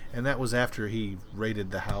shit?" And that was after he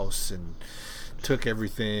raided the house and took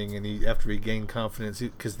everything, and after he gained confidence,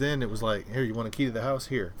 because then it was like, "Here, you want a key to the house?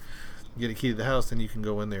 Here, you get a key to the house, then you can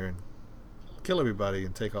go in there and kill everybody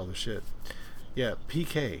and take all the shit." Yeah,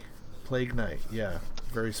 PK, Plague Knight. Yeah,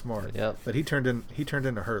 very smart. Yep. But he turned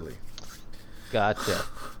into Hurley, Gotcha.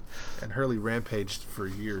 and Hurley rampaged for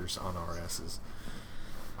years on our asses.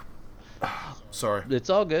 Sorry. It's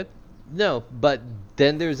all good. No, but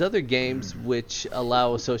then there's other games which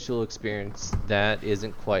allow a social experience that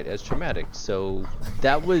isn't quite as traumatic. So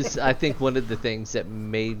that was, I think, one of the things that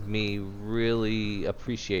made me really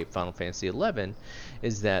appreciate Final Fantasy XI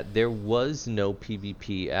is that there was no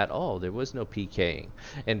PvP at all. There was no PKing.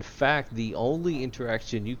 In fact, the only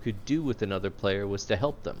interaction you could do with another player was to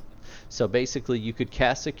help them. So basically, you could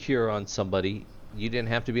cast a cure on somebody. You didn't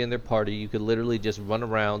have to be in their party. You could literally just run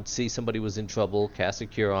around, see somebody was in trouble, cast a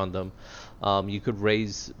cure on them. You could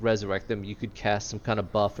resurrect them. You could cast some kind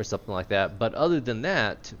of buff or something like that. But other than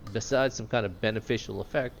that, besides some kind of beneficial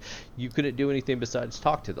effect, you couldn't do anything besides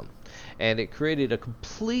talk to them. And it created a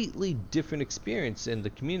completely different experience in the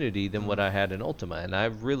community than what I had in Ultima. And I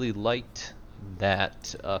really liked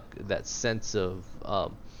that sense of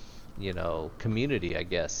community, I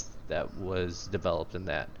guess, that was developed in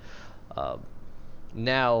that.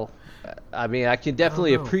 Now, I mean, I can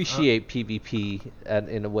definitely appreciate PvP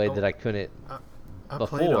in a way that I couldn't I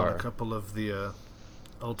before. played on a couple of the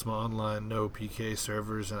Ultima Online no PK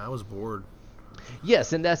servers, and I was bored.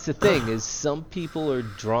 Yes, and that's the thing is some people are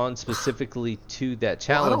drawn specifically to that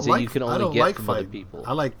challenge that you can only get from other people.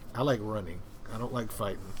 I like running. I don't like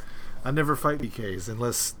fighting. I never fight PKs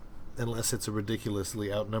unless it's a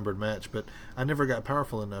ridiculously outnumbered match. But I never got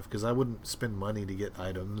powerful enough because I wouldn't spend money to get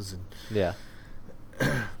items and. Yeah.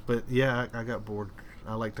 But yeah, I got bored.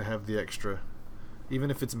 I like to have the extra, even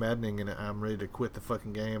if it's maddening and I'm ready to quit the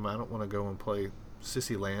fucking game. I don't want to go and play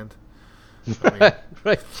Sissy Land. I mean,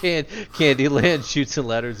 Right, Candyland Shoots and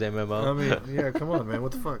Ladders MMO. I mean, yeah, come on, man.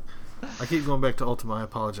 What the fuck? I keep going back to Ultima. I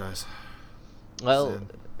apologize. Well, Zen.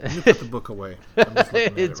 Let me put the book away. I'm just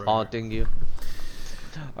looking at it's it right haunting you.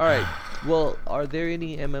 All right. Well, are there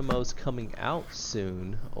any MMOs coming out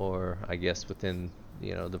soon, or I guess within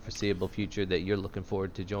the foreseeable future that you're looking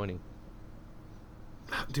forward to joining?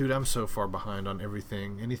 Dude, I'm so far behind on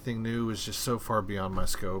everything. Anything new is just so far beyond my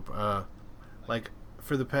scope. Like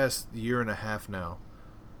for the past year and a half now,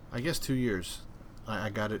 I guess 2 years, I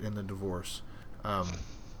got it in the divorce. I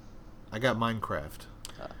got Minecraft.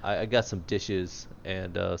 I got some dishes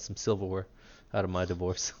and some silverware out of my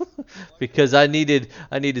divorce because I needed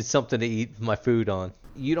something to eat my food on.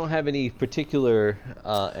 You don't have any particular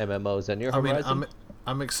MMOs on your horizon?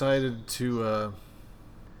 I'm excited to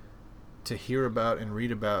hear about and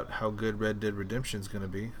read about how good Red Dead Redemption is going to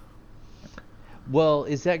be. Well,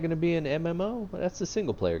 is that going to be an MMO? That's a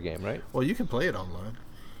single player game, right? Well, you can play it online.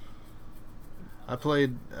 I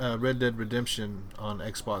played Red Dead Redemption on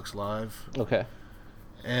Xbox Live. Okay.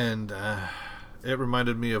 And it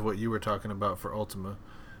reminded me of what you were talking about for Ultima,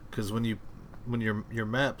 because when your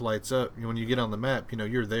map lights up, when you get on the map,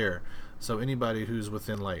 you're there. So anybody who's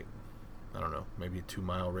within I don't know, maybe a 2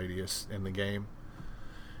 mile radius in the game,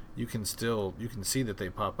 you can see that they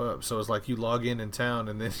pop up. So it's like you log in town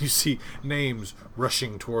and then you see names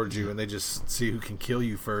rushing towards you and they just see who can kill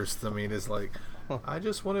you first. I mean, it's like, I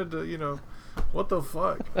just wanted to, what the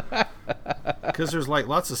fuck? Because there's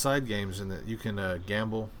lots of side games in that you can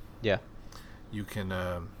gamble. Yeah. You can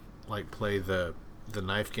play the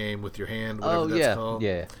knife game with your hand, whatever that's called.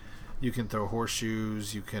 Yeah. You can throw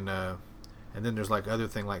horseshoes. You can, and then there's other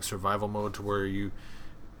thing like survival mode to where you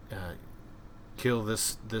kill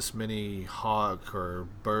this many hawk or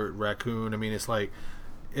bird, raccoon. I mean, it's like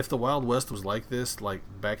if the Wild West was like this,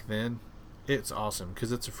 back then, it's awesome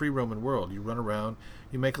because it's a free roaming world. You run around,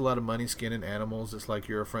 you make a lot of money skinning animals. It's like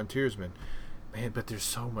you're a frontiersman. Man, but there's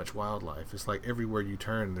so much wildlife. It's like everywhere you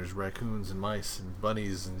turn, there's raccoons and mice and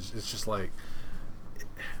bunnies, and it's just like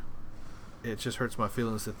it just hurts my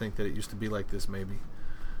feelings to think that it used to be like this, maybe,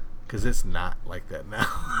 because it's not like that now.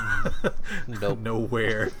 Nope.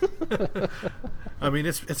 Nowhere. I mean,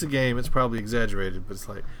 it's a game. It's probably exaggerated,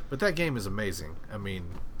 but but that game is amazing. I mean,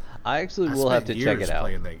 I actually will have to check it out.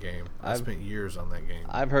 Playing that game, I spent years on that game.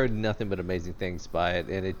 I've heard nothing but amazing things by it,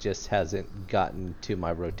 and it just hasn't gotten to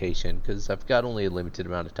my rotation because I've got only a limited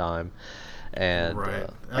amount of time. And right,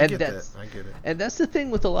 I get it. And that's the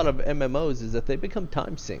thing with a lot of MMOs is that they become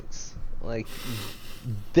time sinks.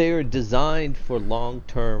 they're designed for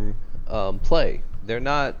long-term play. They're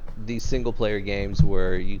not these single-player games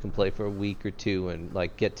where you can play for a week or two and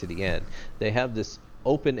like get to the end. They have this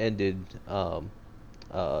open-ended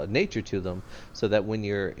nature to them, so that when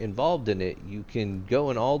you're involved in it, you can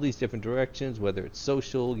go in all these different directions, whether it's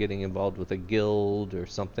social, getting involved with a guild or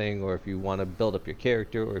something, or if you want to build up your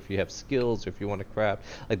character, or if you have skills, or if you want to craft.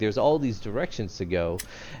 Like, there's all these directions to go,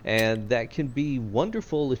 and that can be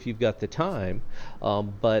wonderful if you've got the time,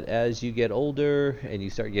 but as you get older and you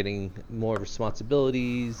start getting more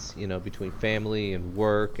responsibilities, between family and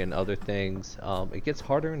work and other things, it gets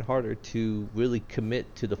harder and harder to really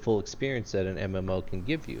commit to the full experience that an MMO can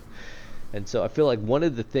give you. And so I feel like one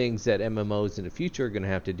of the things that MMOs in the future are going to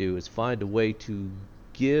have to do is find a way to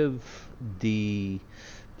give the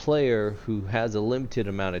player who has a limited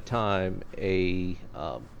amount of time a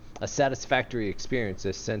satisfactory experience,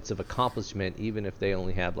 a sense of accomplishment, even if they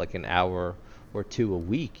only have like an hour or two a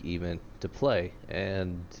week even to play,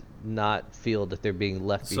 and not feel that they're being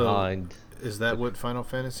left behind. Is that what Final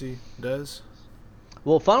Fantasy does?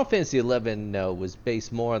 Well, Final Fantasy XI, no, was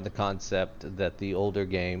based more on the concept that the older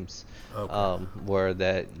games were,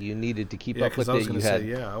 that you needed to keep up with it. I was going to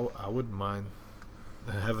say, I wouldn't mind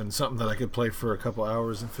having something that I could play for a couple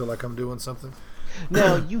hours and feel like I'm doing something.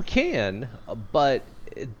 Now, you can, but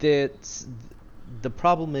the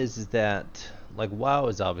problem is that, like, WoW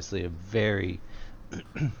is obviously a very,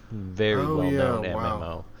 very well-known MMO.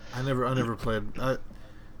 WoW. I never played.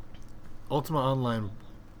 Ultima Online.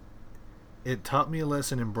 It taught me a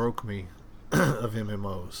lesson and broke me of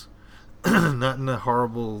MMOs. Not in a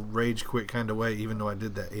horrible rage quit kind of way, even though I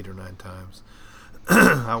did that 8 or 9 times.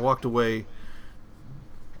 I walked away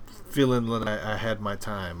feeling that I had my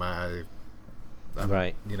time. I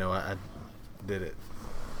did it.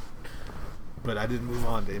 But I didn't move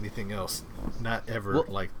on to anything else. Not ever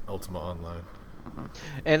like Ultima Online.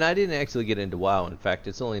 And I didn't actually get into WoW. In fact,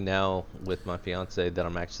 it's only now with my fiance that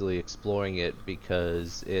I'm actually exploring it,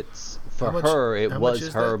 because it's for her. It was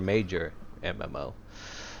her major MMO.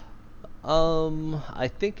 I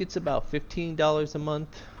think it's about $15 a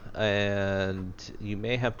month, and you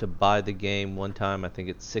may have to buy the game one time. I think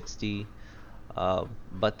it's $60.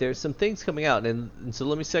 But there's some things coming out, and so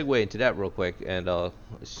let me segue into that real quick, and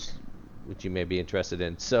which you may be interested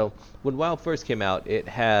in. So when WoW first came out, it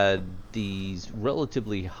had these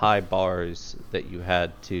relatively high bars that you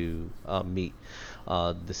had to meet.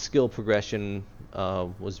 The skill progression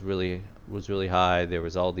was really high. There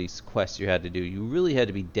was all these quests you had to do. You really had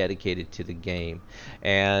to be dedicated to the game,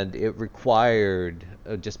 and it required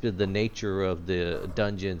just the nature of the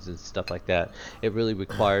dungeons and stuff like that. It really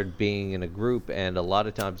required being in a group, and a lot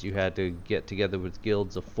of times you had to get together with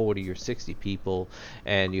guilds of 40 or 60 people,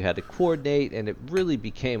 and you had to coordinate, and it really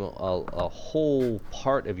became a whole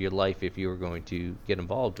part of your life if you were going to get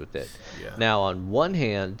involved with it. Yeah. Now, on one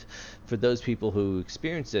hand, for those people who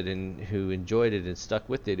experienced it and who enjoyed it and stuck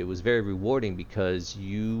with it, it was very rewarding, because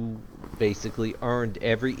you basically earned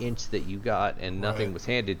every inch that you got, and nothing was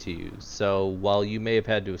handed to you. So while you may have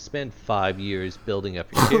had to spend 5 years building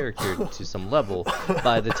up your character to some level,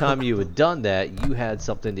 by the time you had done that, you had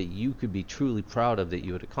something that you could be truly proud of that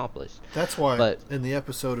you had accomplished. That's why in the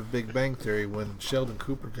episode of Big Bang Theory, when Sheldon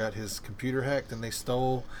Cooper got his computer hacked and they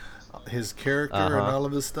stole his character and all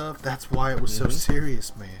of his stuff, that's why it was so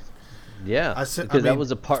serious, man. Yeah, because that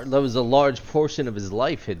was a large portion of his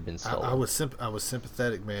life had been stolen. I was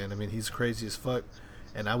sympathetic, man. I mean, he's crazy as fuck,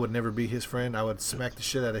 and I would never be his friend. I would smack the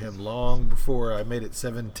shit out of him long before I made it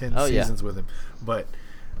 7-10 seasons with him. But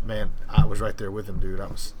man, I was right there with him, dude.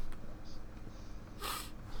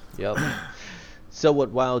 Yep. So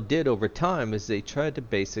what WoW did over time is they tried to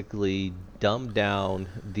basically dumb down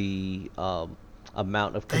the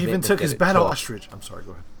amount of commitment. They even took his battle ostrich. I'm sorry,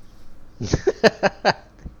 go ahead.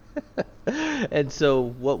 And so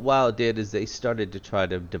what WoW did is they started to try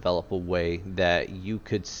to develop a way that you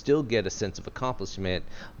could still get a sense of accomplishment,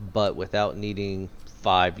 but without needing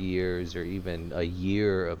 5 years or even a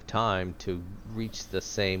year of time to reach the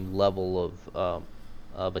same level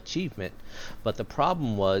of achievement. But the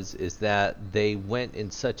problem is that they went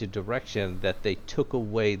in such a direction that they took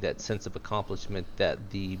away that sense of accomplishment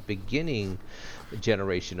that the beginning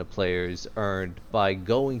generation of players earned by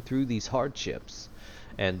going through these hardships.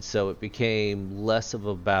 And so it became less of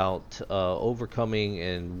about overcoming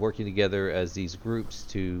and working together as these groups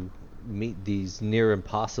to meet these near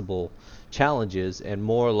impossible challenges, and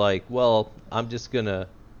more like, well, I'm just gonna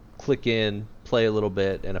click in, play a little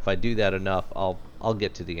bit, and if I do that enough, I'll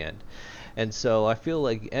get to the end. And so I feel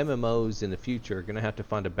like MMOs in the future are gonna have to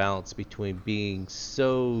find a balance between being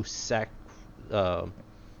so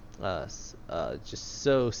just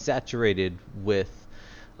so saturated with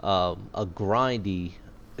a grindy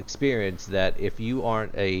experience that if you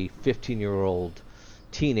aren't a 15-year-old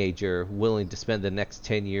teenager willing to spend the next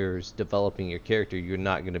 10 years developing your character, you're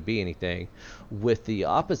not going to be anything. With the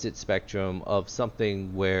opposite spectrum of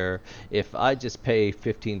something where if I just pay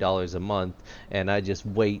 $15 a month and I just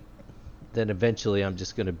wait, then eventually I'm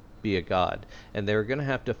just going to be a god. And they're going to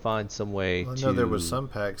have to find some way I to... know there was some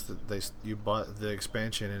packs that you bought the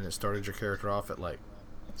expansion and it started your character off at like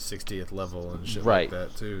 60th level and shit Right. like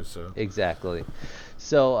that too. So Exactly.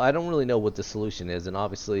 So I don't really know what the solution is, and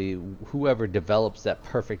obviously whoever develops that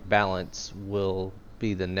perfect balance will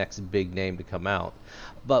be the next big name to come out.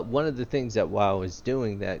 But one of the things that WoW is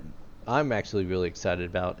doing that I'm actually really excited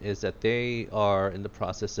about is that they are in the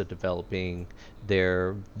process of developing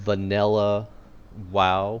their vanilla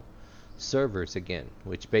WoW servers again,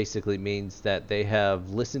 which basically means that they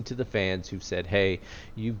have listened to the fans who've said, hey,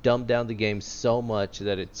 you've dumbed down the game so much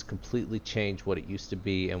that it's completely changed what it used to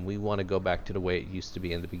be, and we want to go back to the way it used to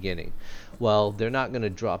be in the beginning. Well, they're not going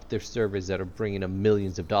to drop their servers that are bringing them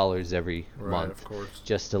millions of dollars every Right, month of course.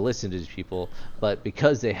 just to listen to these people, but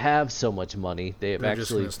because they have so much money, they have They're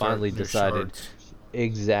just actually gonna start finally new decided shards.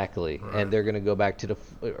 exactly, Right. and they're going to go back to the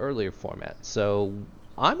earlier format. So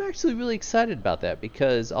I'm actually really excited about that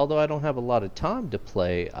because although I don't have a lot of time to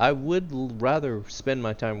play, I would rather spend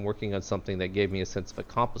my time working on something that gave me a sense of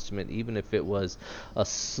accomplishment, even if it was a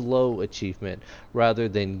slow achievement, rather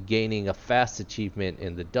than gaining a fast achievement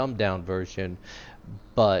in the dumbed down version,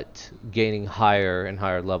 but gaining higher and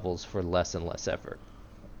higher levels for less and less effort.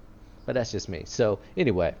 But that's just me. So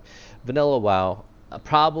anyway, Vanilla WoW,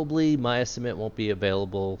 probably my estimate won't be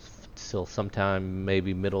available till sometime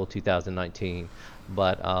maybe middle 2019.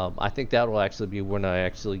 But I think that will actually be when I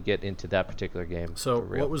actually get into that particular game. So for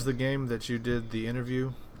real. what was the game that you did the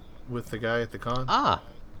interview with the guy at the con?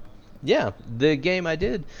 Yeah, the game I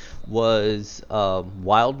did was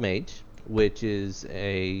Wild Mage, which is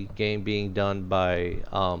a game being done by,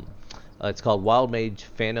 it's called Wild Mage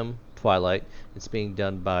Phantom Twilight. It's being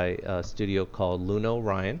done by a studio called Luna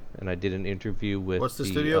Orion, and I did an interview with What's the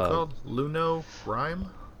studio called? Luno Rhyme?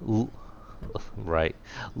 Right.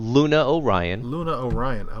 Luna Orion. Luna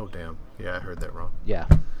Orion. Oh, damn. Yeah, I heard that wrong. Yeah.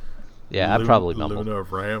 Yeah, I probably mumbled. Luna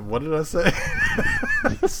Orion. What did I say?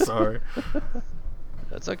 Sorry.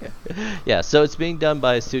 That's okay. Yeah, so it's being done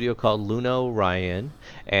by a studio called Luna Orion,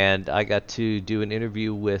 and I got to do an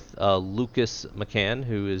interview with Lucas McCann,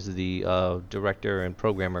 who is the director and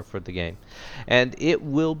programmer for the game. And it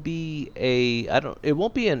will be it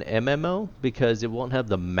won't be an MMO because it won't have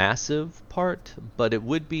the massive part, but it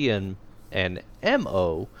would be an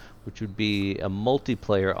MO, which would be a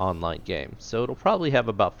multiplayer online game. So it'll probably have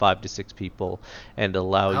about 5 to 6 people and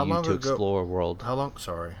allow How you long to ago- explore a world. How long?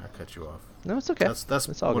 Sorry, I cut you off. No, it's okay. That's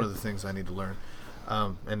It's all one good. of the things I need to learn.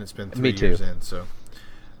 And it's been 3 Me too. years in. So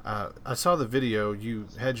I saw the video. You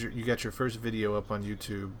got your first video up on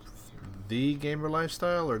YouTube. The Gamer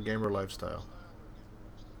Lifestyle or Gamer Lifestyle?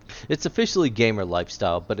 It's officially Gamer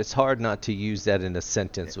Lifestyle, but it's hard not to use that in a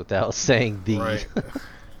sentence without saying the. Right.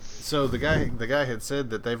 So the guy had said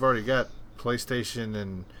that they've already got PlayStation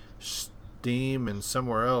and Steam and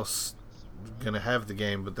somewhere else gonna have the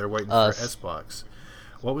game, but they're waiting for Xbox.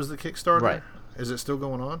 What was the Kickstarter? Right. Is it still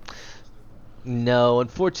going on? No,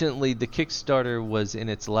 unfortunately, the Kickstarter was in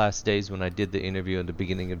its last days when I did the interview in the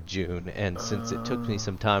beginning of June, and since it took me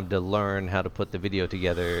some time to learn how to put the video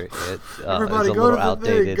together, it is a Everybody go little to the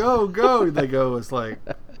outdated. thing. Go. They go. It's like,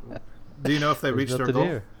 do you know if they There's reached their nothing goal?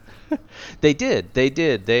 here. They did.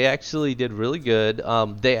 They actually did really good.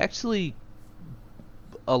 They actually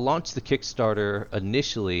launched the Kickstarter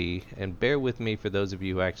initially, and bear with me for those of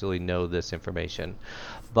you who actually know this information,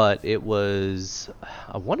 but it was,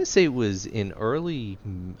 I want to say it was in early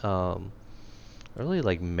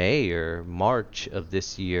like May or March of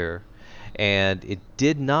this year, and it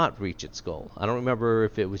did not reach its goal. I don't remember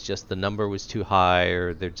if it was just the number was too high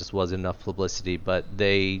or there just wasn't enough publicity, but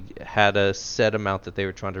they had a set amount that they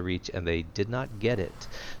were trying to reach and they did not get it.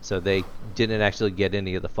 So they didn't actually get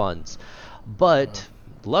any of the funds. But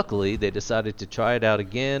luckily they decided to try it out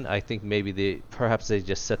again. I think maybe perhaps they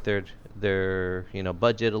just set their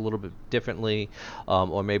budget a little bit differently,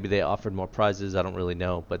 or maybe they offered more prizes. I don't really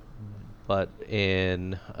know, but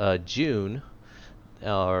in June,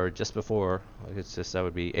 or just before, that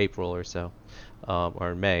would be April or so,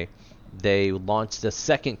 or May, they launched a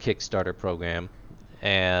second Kickstarter program,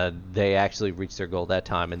 and they actually reached their goal that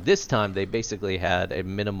time. And this time they basically had a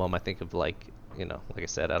minimum, I think, of like I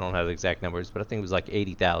said, I don't have the exact numbers, but I think it was like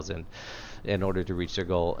 80,000 in order to reach their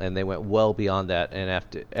goal, and they went well beyond that. And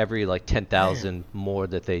after every like 10,000 more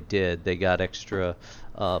that they did, they got extra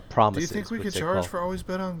promises. Do you think we could charge for Always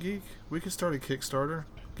Bet on Geek? We could start a Kickstarter.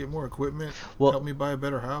 get more equipment, Well- help me buy a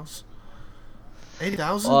better house.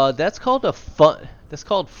 80,000? That's called a fun. That's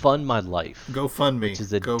called Fund My Life, GoFundMe. which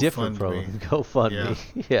is a Go different fund me. program.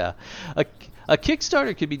 GoFundMe. Yeah. A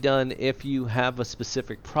Kickstarter could be done if you have a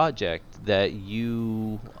specific project that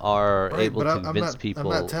you are Right, able but to convince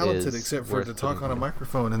people I'm not talented is except for worth to talk putting on a in.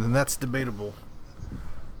 microphone, and then that's debatable.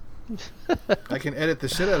 I can edit the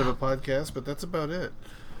shit out of a podcast, but that's about it.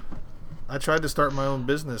 I tried to start my own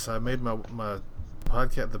business. I made my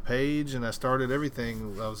podcast, the page, and I started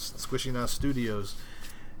everything. I was Squishy Now Studios,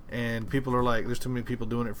 and people are like, "There's too many people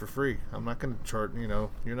doing it for free." I'm not going to charge.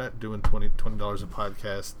 You're not doing $20 a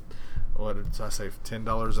podcast. What did I say?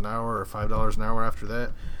 $10 an hour or $5 an hour after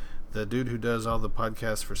that. The dude who does all the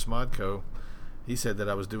podcasts for Smodco, he said that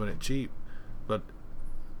I was doing it cheap, but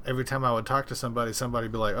every time I would talk to somebody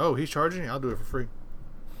would be like, "Oh, he's charging you? I'll do it for free."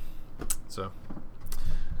 So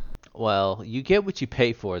Well, you get what you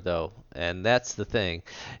pay for, though, and that's the thing.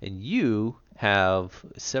 And you have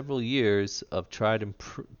several years of tried and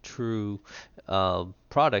true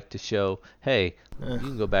product to show, hey, you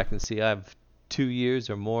can go back and see I have 2 years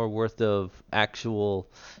or more worth of actual,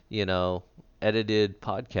 edited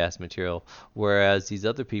podcast material, whereas these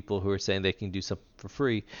other people who are saying they can do something for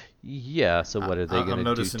free, yeah, so what are they I'm going to do,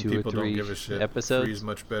 noticing 2 or people don't 3 give a shit. episodes? Free is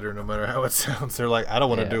much better, no matter how it sounds. They're like, "I don't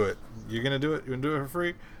want to Yeah. do it. You're gonna do it? You gonna do it for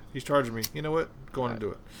free? He's charging me. You know what? Go on and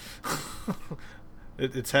do it."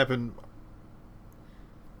 It's happened.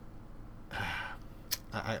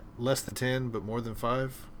 Less than 10, but more than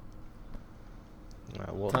 5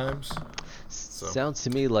 Well, times. sounds to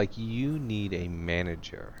me like you need a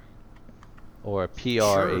manager or a PR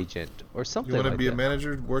Sure. agent or something You want to like be that. a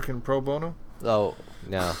manager working pro bono? Oh,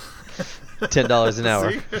 no. $10 an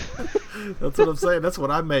hour. See? That's what I'm saying. That's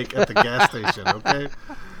what I make at the gas station. Okay.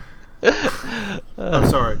 I'm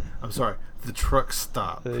sorry. The truck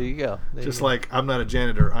stop. There you go. There Just you go. like I'm not a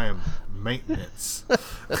janitor, I am maintenance.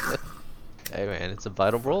 Hey, man, it's a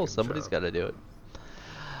vital role. Somebody's job. got to do it.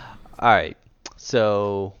 All right.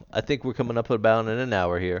 So I think we're coming up about in an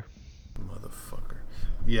hour here. Motherfucker.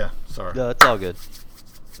 Yeah, sorry. No, it's all good.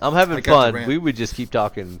 I'm having I got the fun. rant. We would just keep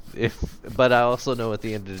talking, but I also know at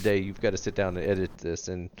the end of the day you've got to sit down and edit this,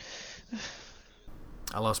 and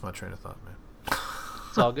I lost my train of thought, man.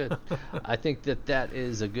 it's all good. I think that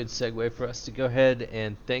is a good segue for us to go ahead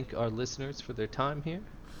and thank our listeners for their time here,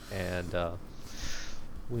 and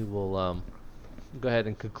we will go ahead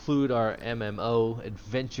and conclude our MMO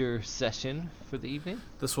adventure session for the evening.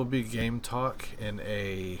 This will be game talk in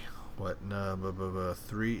a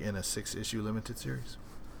 3 in a 6 issue limited series.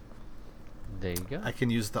 There you go. I can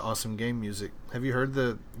use the awesome game music. Have you heard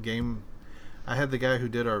the game? I had the guy who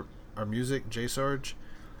did our music, J Sarge.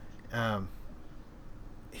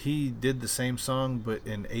 He did the same song but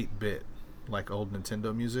in 8-bit, like old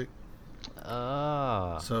Nintendo music.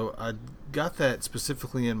 Ah, So I got that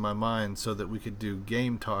specifically in my mind so that we could do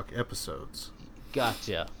game talk episodes.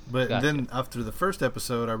 gotcha. But Gotcha. then after the first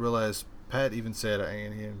episode, I realized Pat even said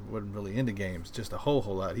he wasn't really into games, just a whole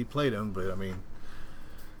lot. He played them, but I mean,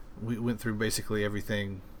 we went through basically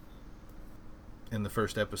everything in the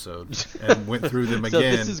first episode and went through them So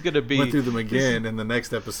again. this is gonna be- went through them again in the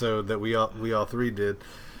next episode that we all three did.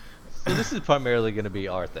 So this is primarily going to be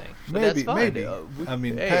our thing. But that's fine. Maybe. I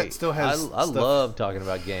mean, Pat still has I stuff. love talking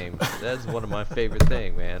about games. That's one of my favorite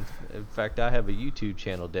things, man. In fact, I have a YouTube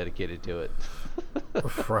channel dedicated to it.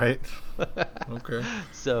 Right. Okay.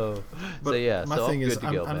 So But yeah. my so thing I'm is, good to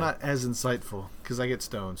I'm, go, I'm man. not as insightful because I get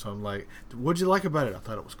stoned. So I'm like, "What'd you like about it?" I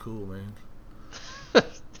thought it was cool, man.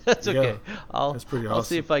 That's Yeah, okay. I'll that's pretty I'll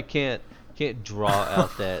see awesome. if I can't draw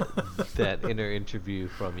out that inner interview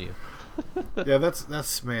from you. Yeah,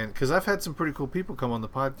 that's man. Because I've had some pretty cool people come on the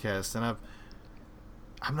podcast, and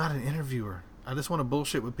I'm not an interviewer. I just want to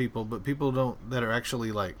bullshit with people, but people that are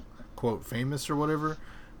actually like quote famous or whatever.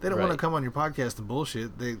 They don't want to Right. come on your podcast and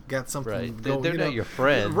bullshit. They got something. Right. Going, They're not your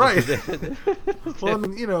friend. Right. Well, I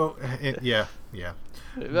mean, yeah. I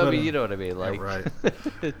But, mean, you know what I mean. Like, right.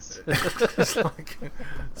 it's It's like,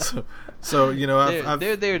 so I've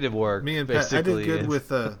they're there to work. me and Pat, I basically, did good and-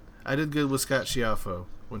 with Scott Schiaffo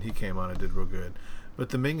when he came on. I did real good,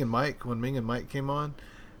 but when Ming and Mike came on,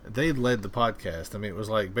 they led the podcast. I mean, it was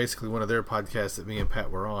like basically one of their podcasts that me and Pat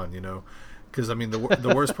were on. Because I mean,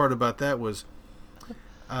 the worst part about that was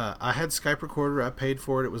I had Skype recorder. I paid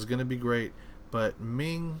for it. It was going to be great, but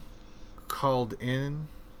Ming called in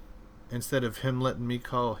instead of him letting me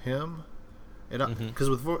call him. Because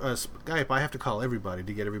with Skype, I have to call everybody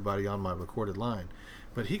to get everybody on my recorded line,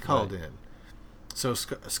 but he called in, so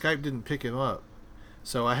Skype didn't pick him up.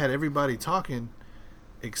 So I had everybody talking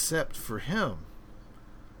except for him.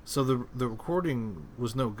 So the recording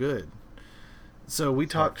was no good. So we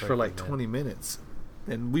talked for like heartbreaking, 20 minutes.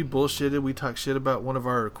 And we bullshitted. We talked shit about one of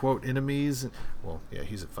our, quote, enemies. Well, yeah,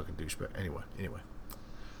 he's a fucking douchebag. Anyway.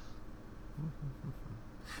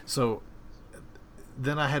 So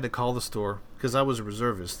then I had to call the store because I was a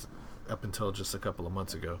reservist up until just a couple of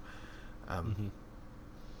months ago. I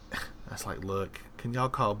was like, look, can y'all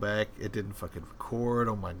call back? It didn't fucking record.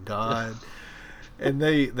 Oh, my God. And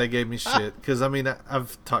they gave me shit because, I mean,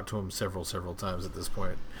 I've talked to them several times at this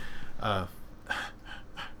point.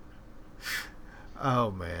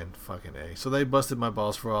 Oh, man, fucking A. So they busted my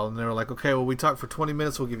balls for all, and they were like, okay, well, we talked for 20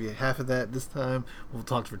 minutes. We'll give you half of that this time. We'll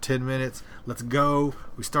talk for 10 minutes. Let's go.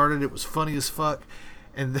 We started. It was funny as fuck.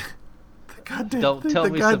 And the goddamn Don't thing, tell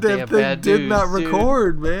the me some goddamn damn thing bad did not news, dude.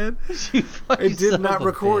 record, man. You fucking It did son not of a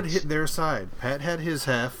record bitch. hit their side. Pat had his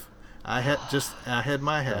half. I had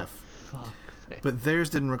my half. Fuck, man. But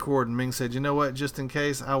theirs didn't record, and Ming said, you know what, just in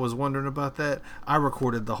case I was wondering about that, I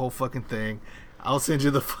recorded the whole fucking thing. I'll send you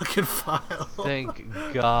the fucking file. Thank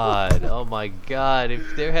God. Oh my God.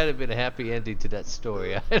 If there hadn't been a happy ending to that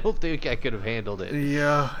story, I don't think I could have handled it.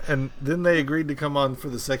 Yeah, and then they agreed to come on for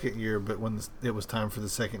the second year, but when it was time for the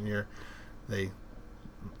second year,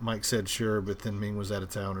 Mike said sure, but then Ming was out of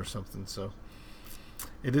town or something, so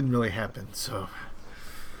it didn't really happen, so.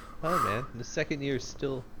 Oh man, the second year is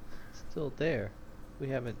still there. We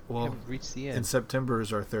haven't reached the end. In September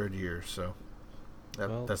is our third year, so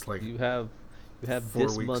that's like you have 4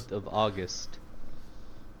 this weeks. month of August.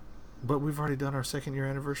 But we've already done our second year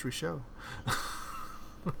anniversary show.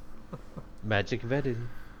 Magic vetted.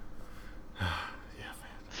 Yeah,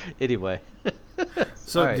 man. Anyway.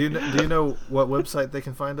 So Alright. do you know what website they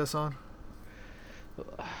can find us on?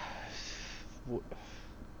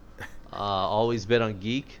 Always bet on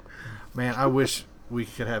Geek. Man, I wish we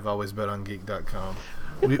could have alwaysbetongeek.com.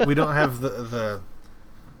 We don't have the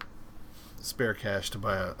spare cash to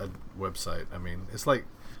buy a website. I mean, it's like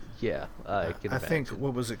Yeah, I can I imagine. think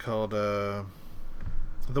what was it called? The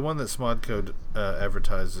one that Smodcode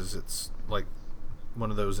advertises. It's like one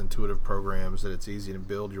of those intuitive programs that it's easy to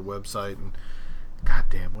build your website. And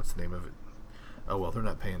goddamn, what's the name of it? Oh well, they're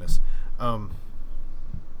not paying us.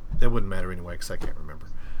 It wouldn't matter anyway because I can't remember.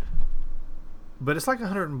 But it's like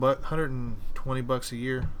 $120 a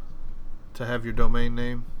year to have your domain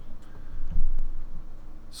name.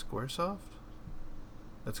 Squaresoft?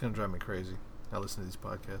 That's gonna drive me crazy. I listen to these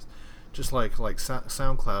podcasts. Just like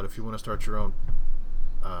SoundCloud, if you want to start your own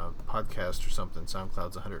podcast or something,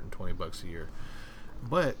 SoundCloud's $120 a year.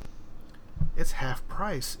 But it's half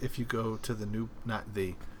price if you go to the new, not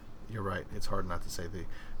the. You're right. It's hard not to say the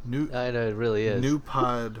new. I know it really is. New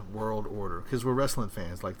Pod World Order, because we're wrestling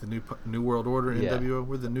fans, like the new World Order, Yeah. NWO.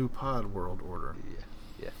 We're the New Pod World Order.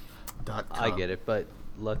 Yeah. .com. I get it, but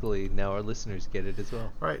luckily now our listeners get it as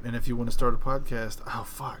well. Right, and if you want to start a podcast, oh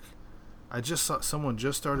fuck, I just saw someone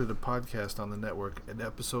just started a podcast on the network, and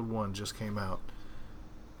episode 1 just came out.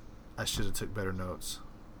 I should have took better notes.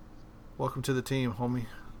 Welcome to the team, homie.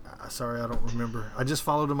 Sorry, I don't remember. I just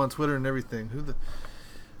followed him on Twitter and everything.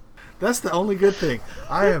 That's the only good thing.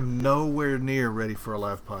 I am nowhere near ready for a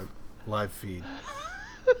live feed.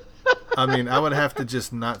 I mean, I would have to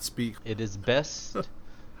just not speak It is best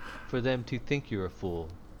for them to think you're a fool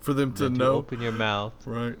for them to than to know. open your mouth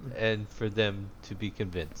Right. and for them to be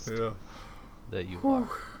convinced Yeah. that you are.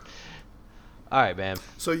 All right, man.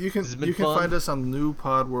 So you can This has been fun. find us on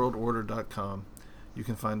newpodworldorder.com. You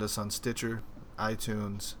can find us on Stitcher,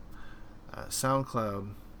 iTunes,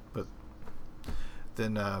 SoundCloud, but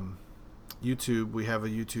then YouTube. We have a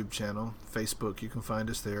YouTube channel. Facebook, you can find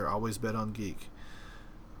us there. Always Bet on Geek.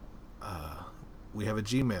 We have a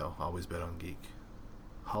Gmail. Always Bet on Geek.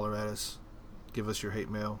 Holler at us. Give us your hate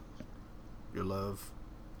mail, your love,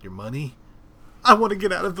 your money. I want to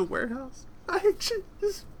get out of the warehouse. I hate you.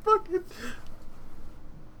 This fucking.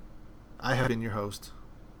 I have been your host,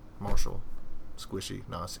 Marshall, Squishy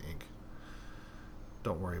Nos Inc.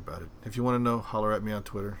 Don't worry about it. If you want to know, holler at me on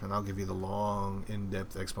Twitter, and I'll give you the long,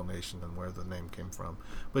 in-depth explanation on where the name came from.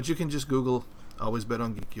 But you can just Google Always Bet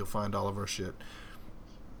on Geek. You'll find all of our shit.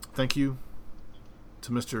 Thank you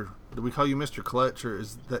to Mr. Do we call you Mr. Clutch, or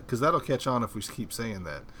is that because that'll catch on if we keep saying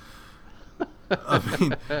that? I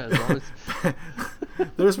mean, As long as-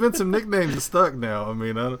 there's been some nicknames that stuck now. I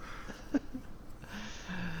mean, I don't.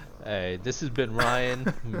 Hey, this has been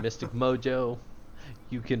Ryan, Mystic Mojo.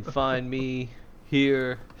 You can find me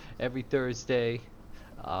here every Thursday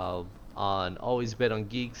on Always Bet on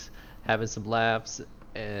Geeks, having some laughs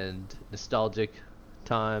and nostalgic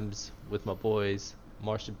times with my boys,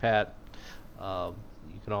 Marsh and Pat.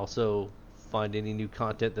 You can also find any new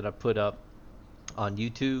content that I put up on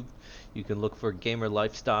YouTube. You can look for Gamer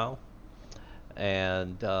Lifestyle.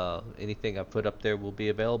 and anything I put up there will be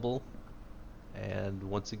available. And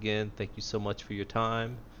once again, thank you so much for your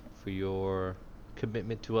time, for your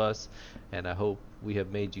commitment to us, and I hope we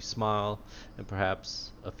have made you smile and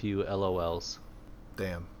perhaps a few LOLs.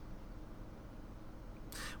 Damn.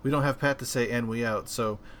 We don't have Pat to say "and we out,"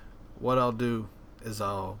 so what I'll do is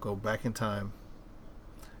I'll go back in time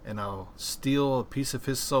and I'll steal a piece of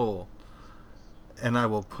his soul and I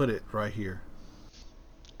will put it right here.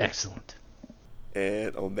 Excellent.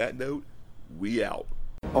 And on that note, we out.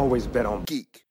 Always bet on Geek.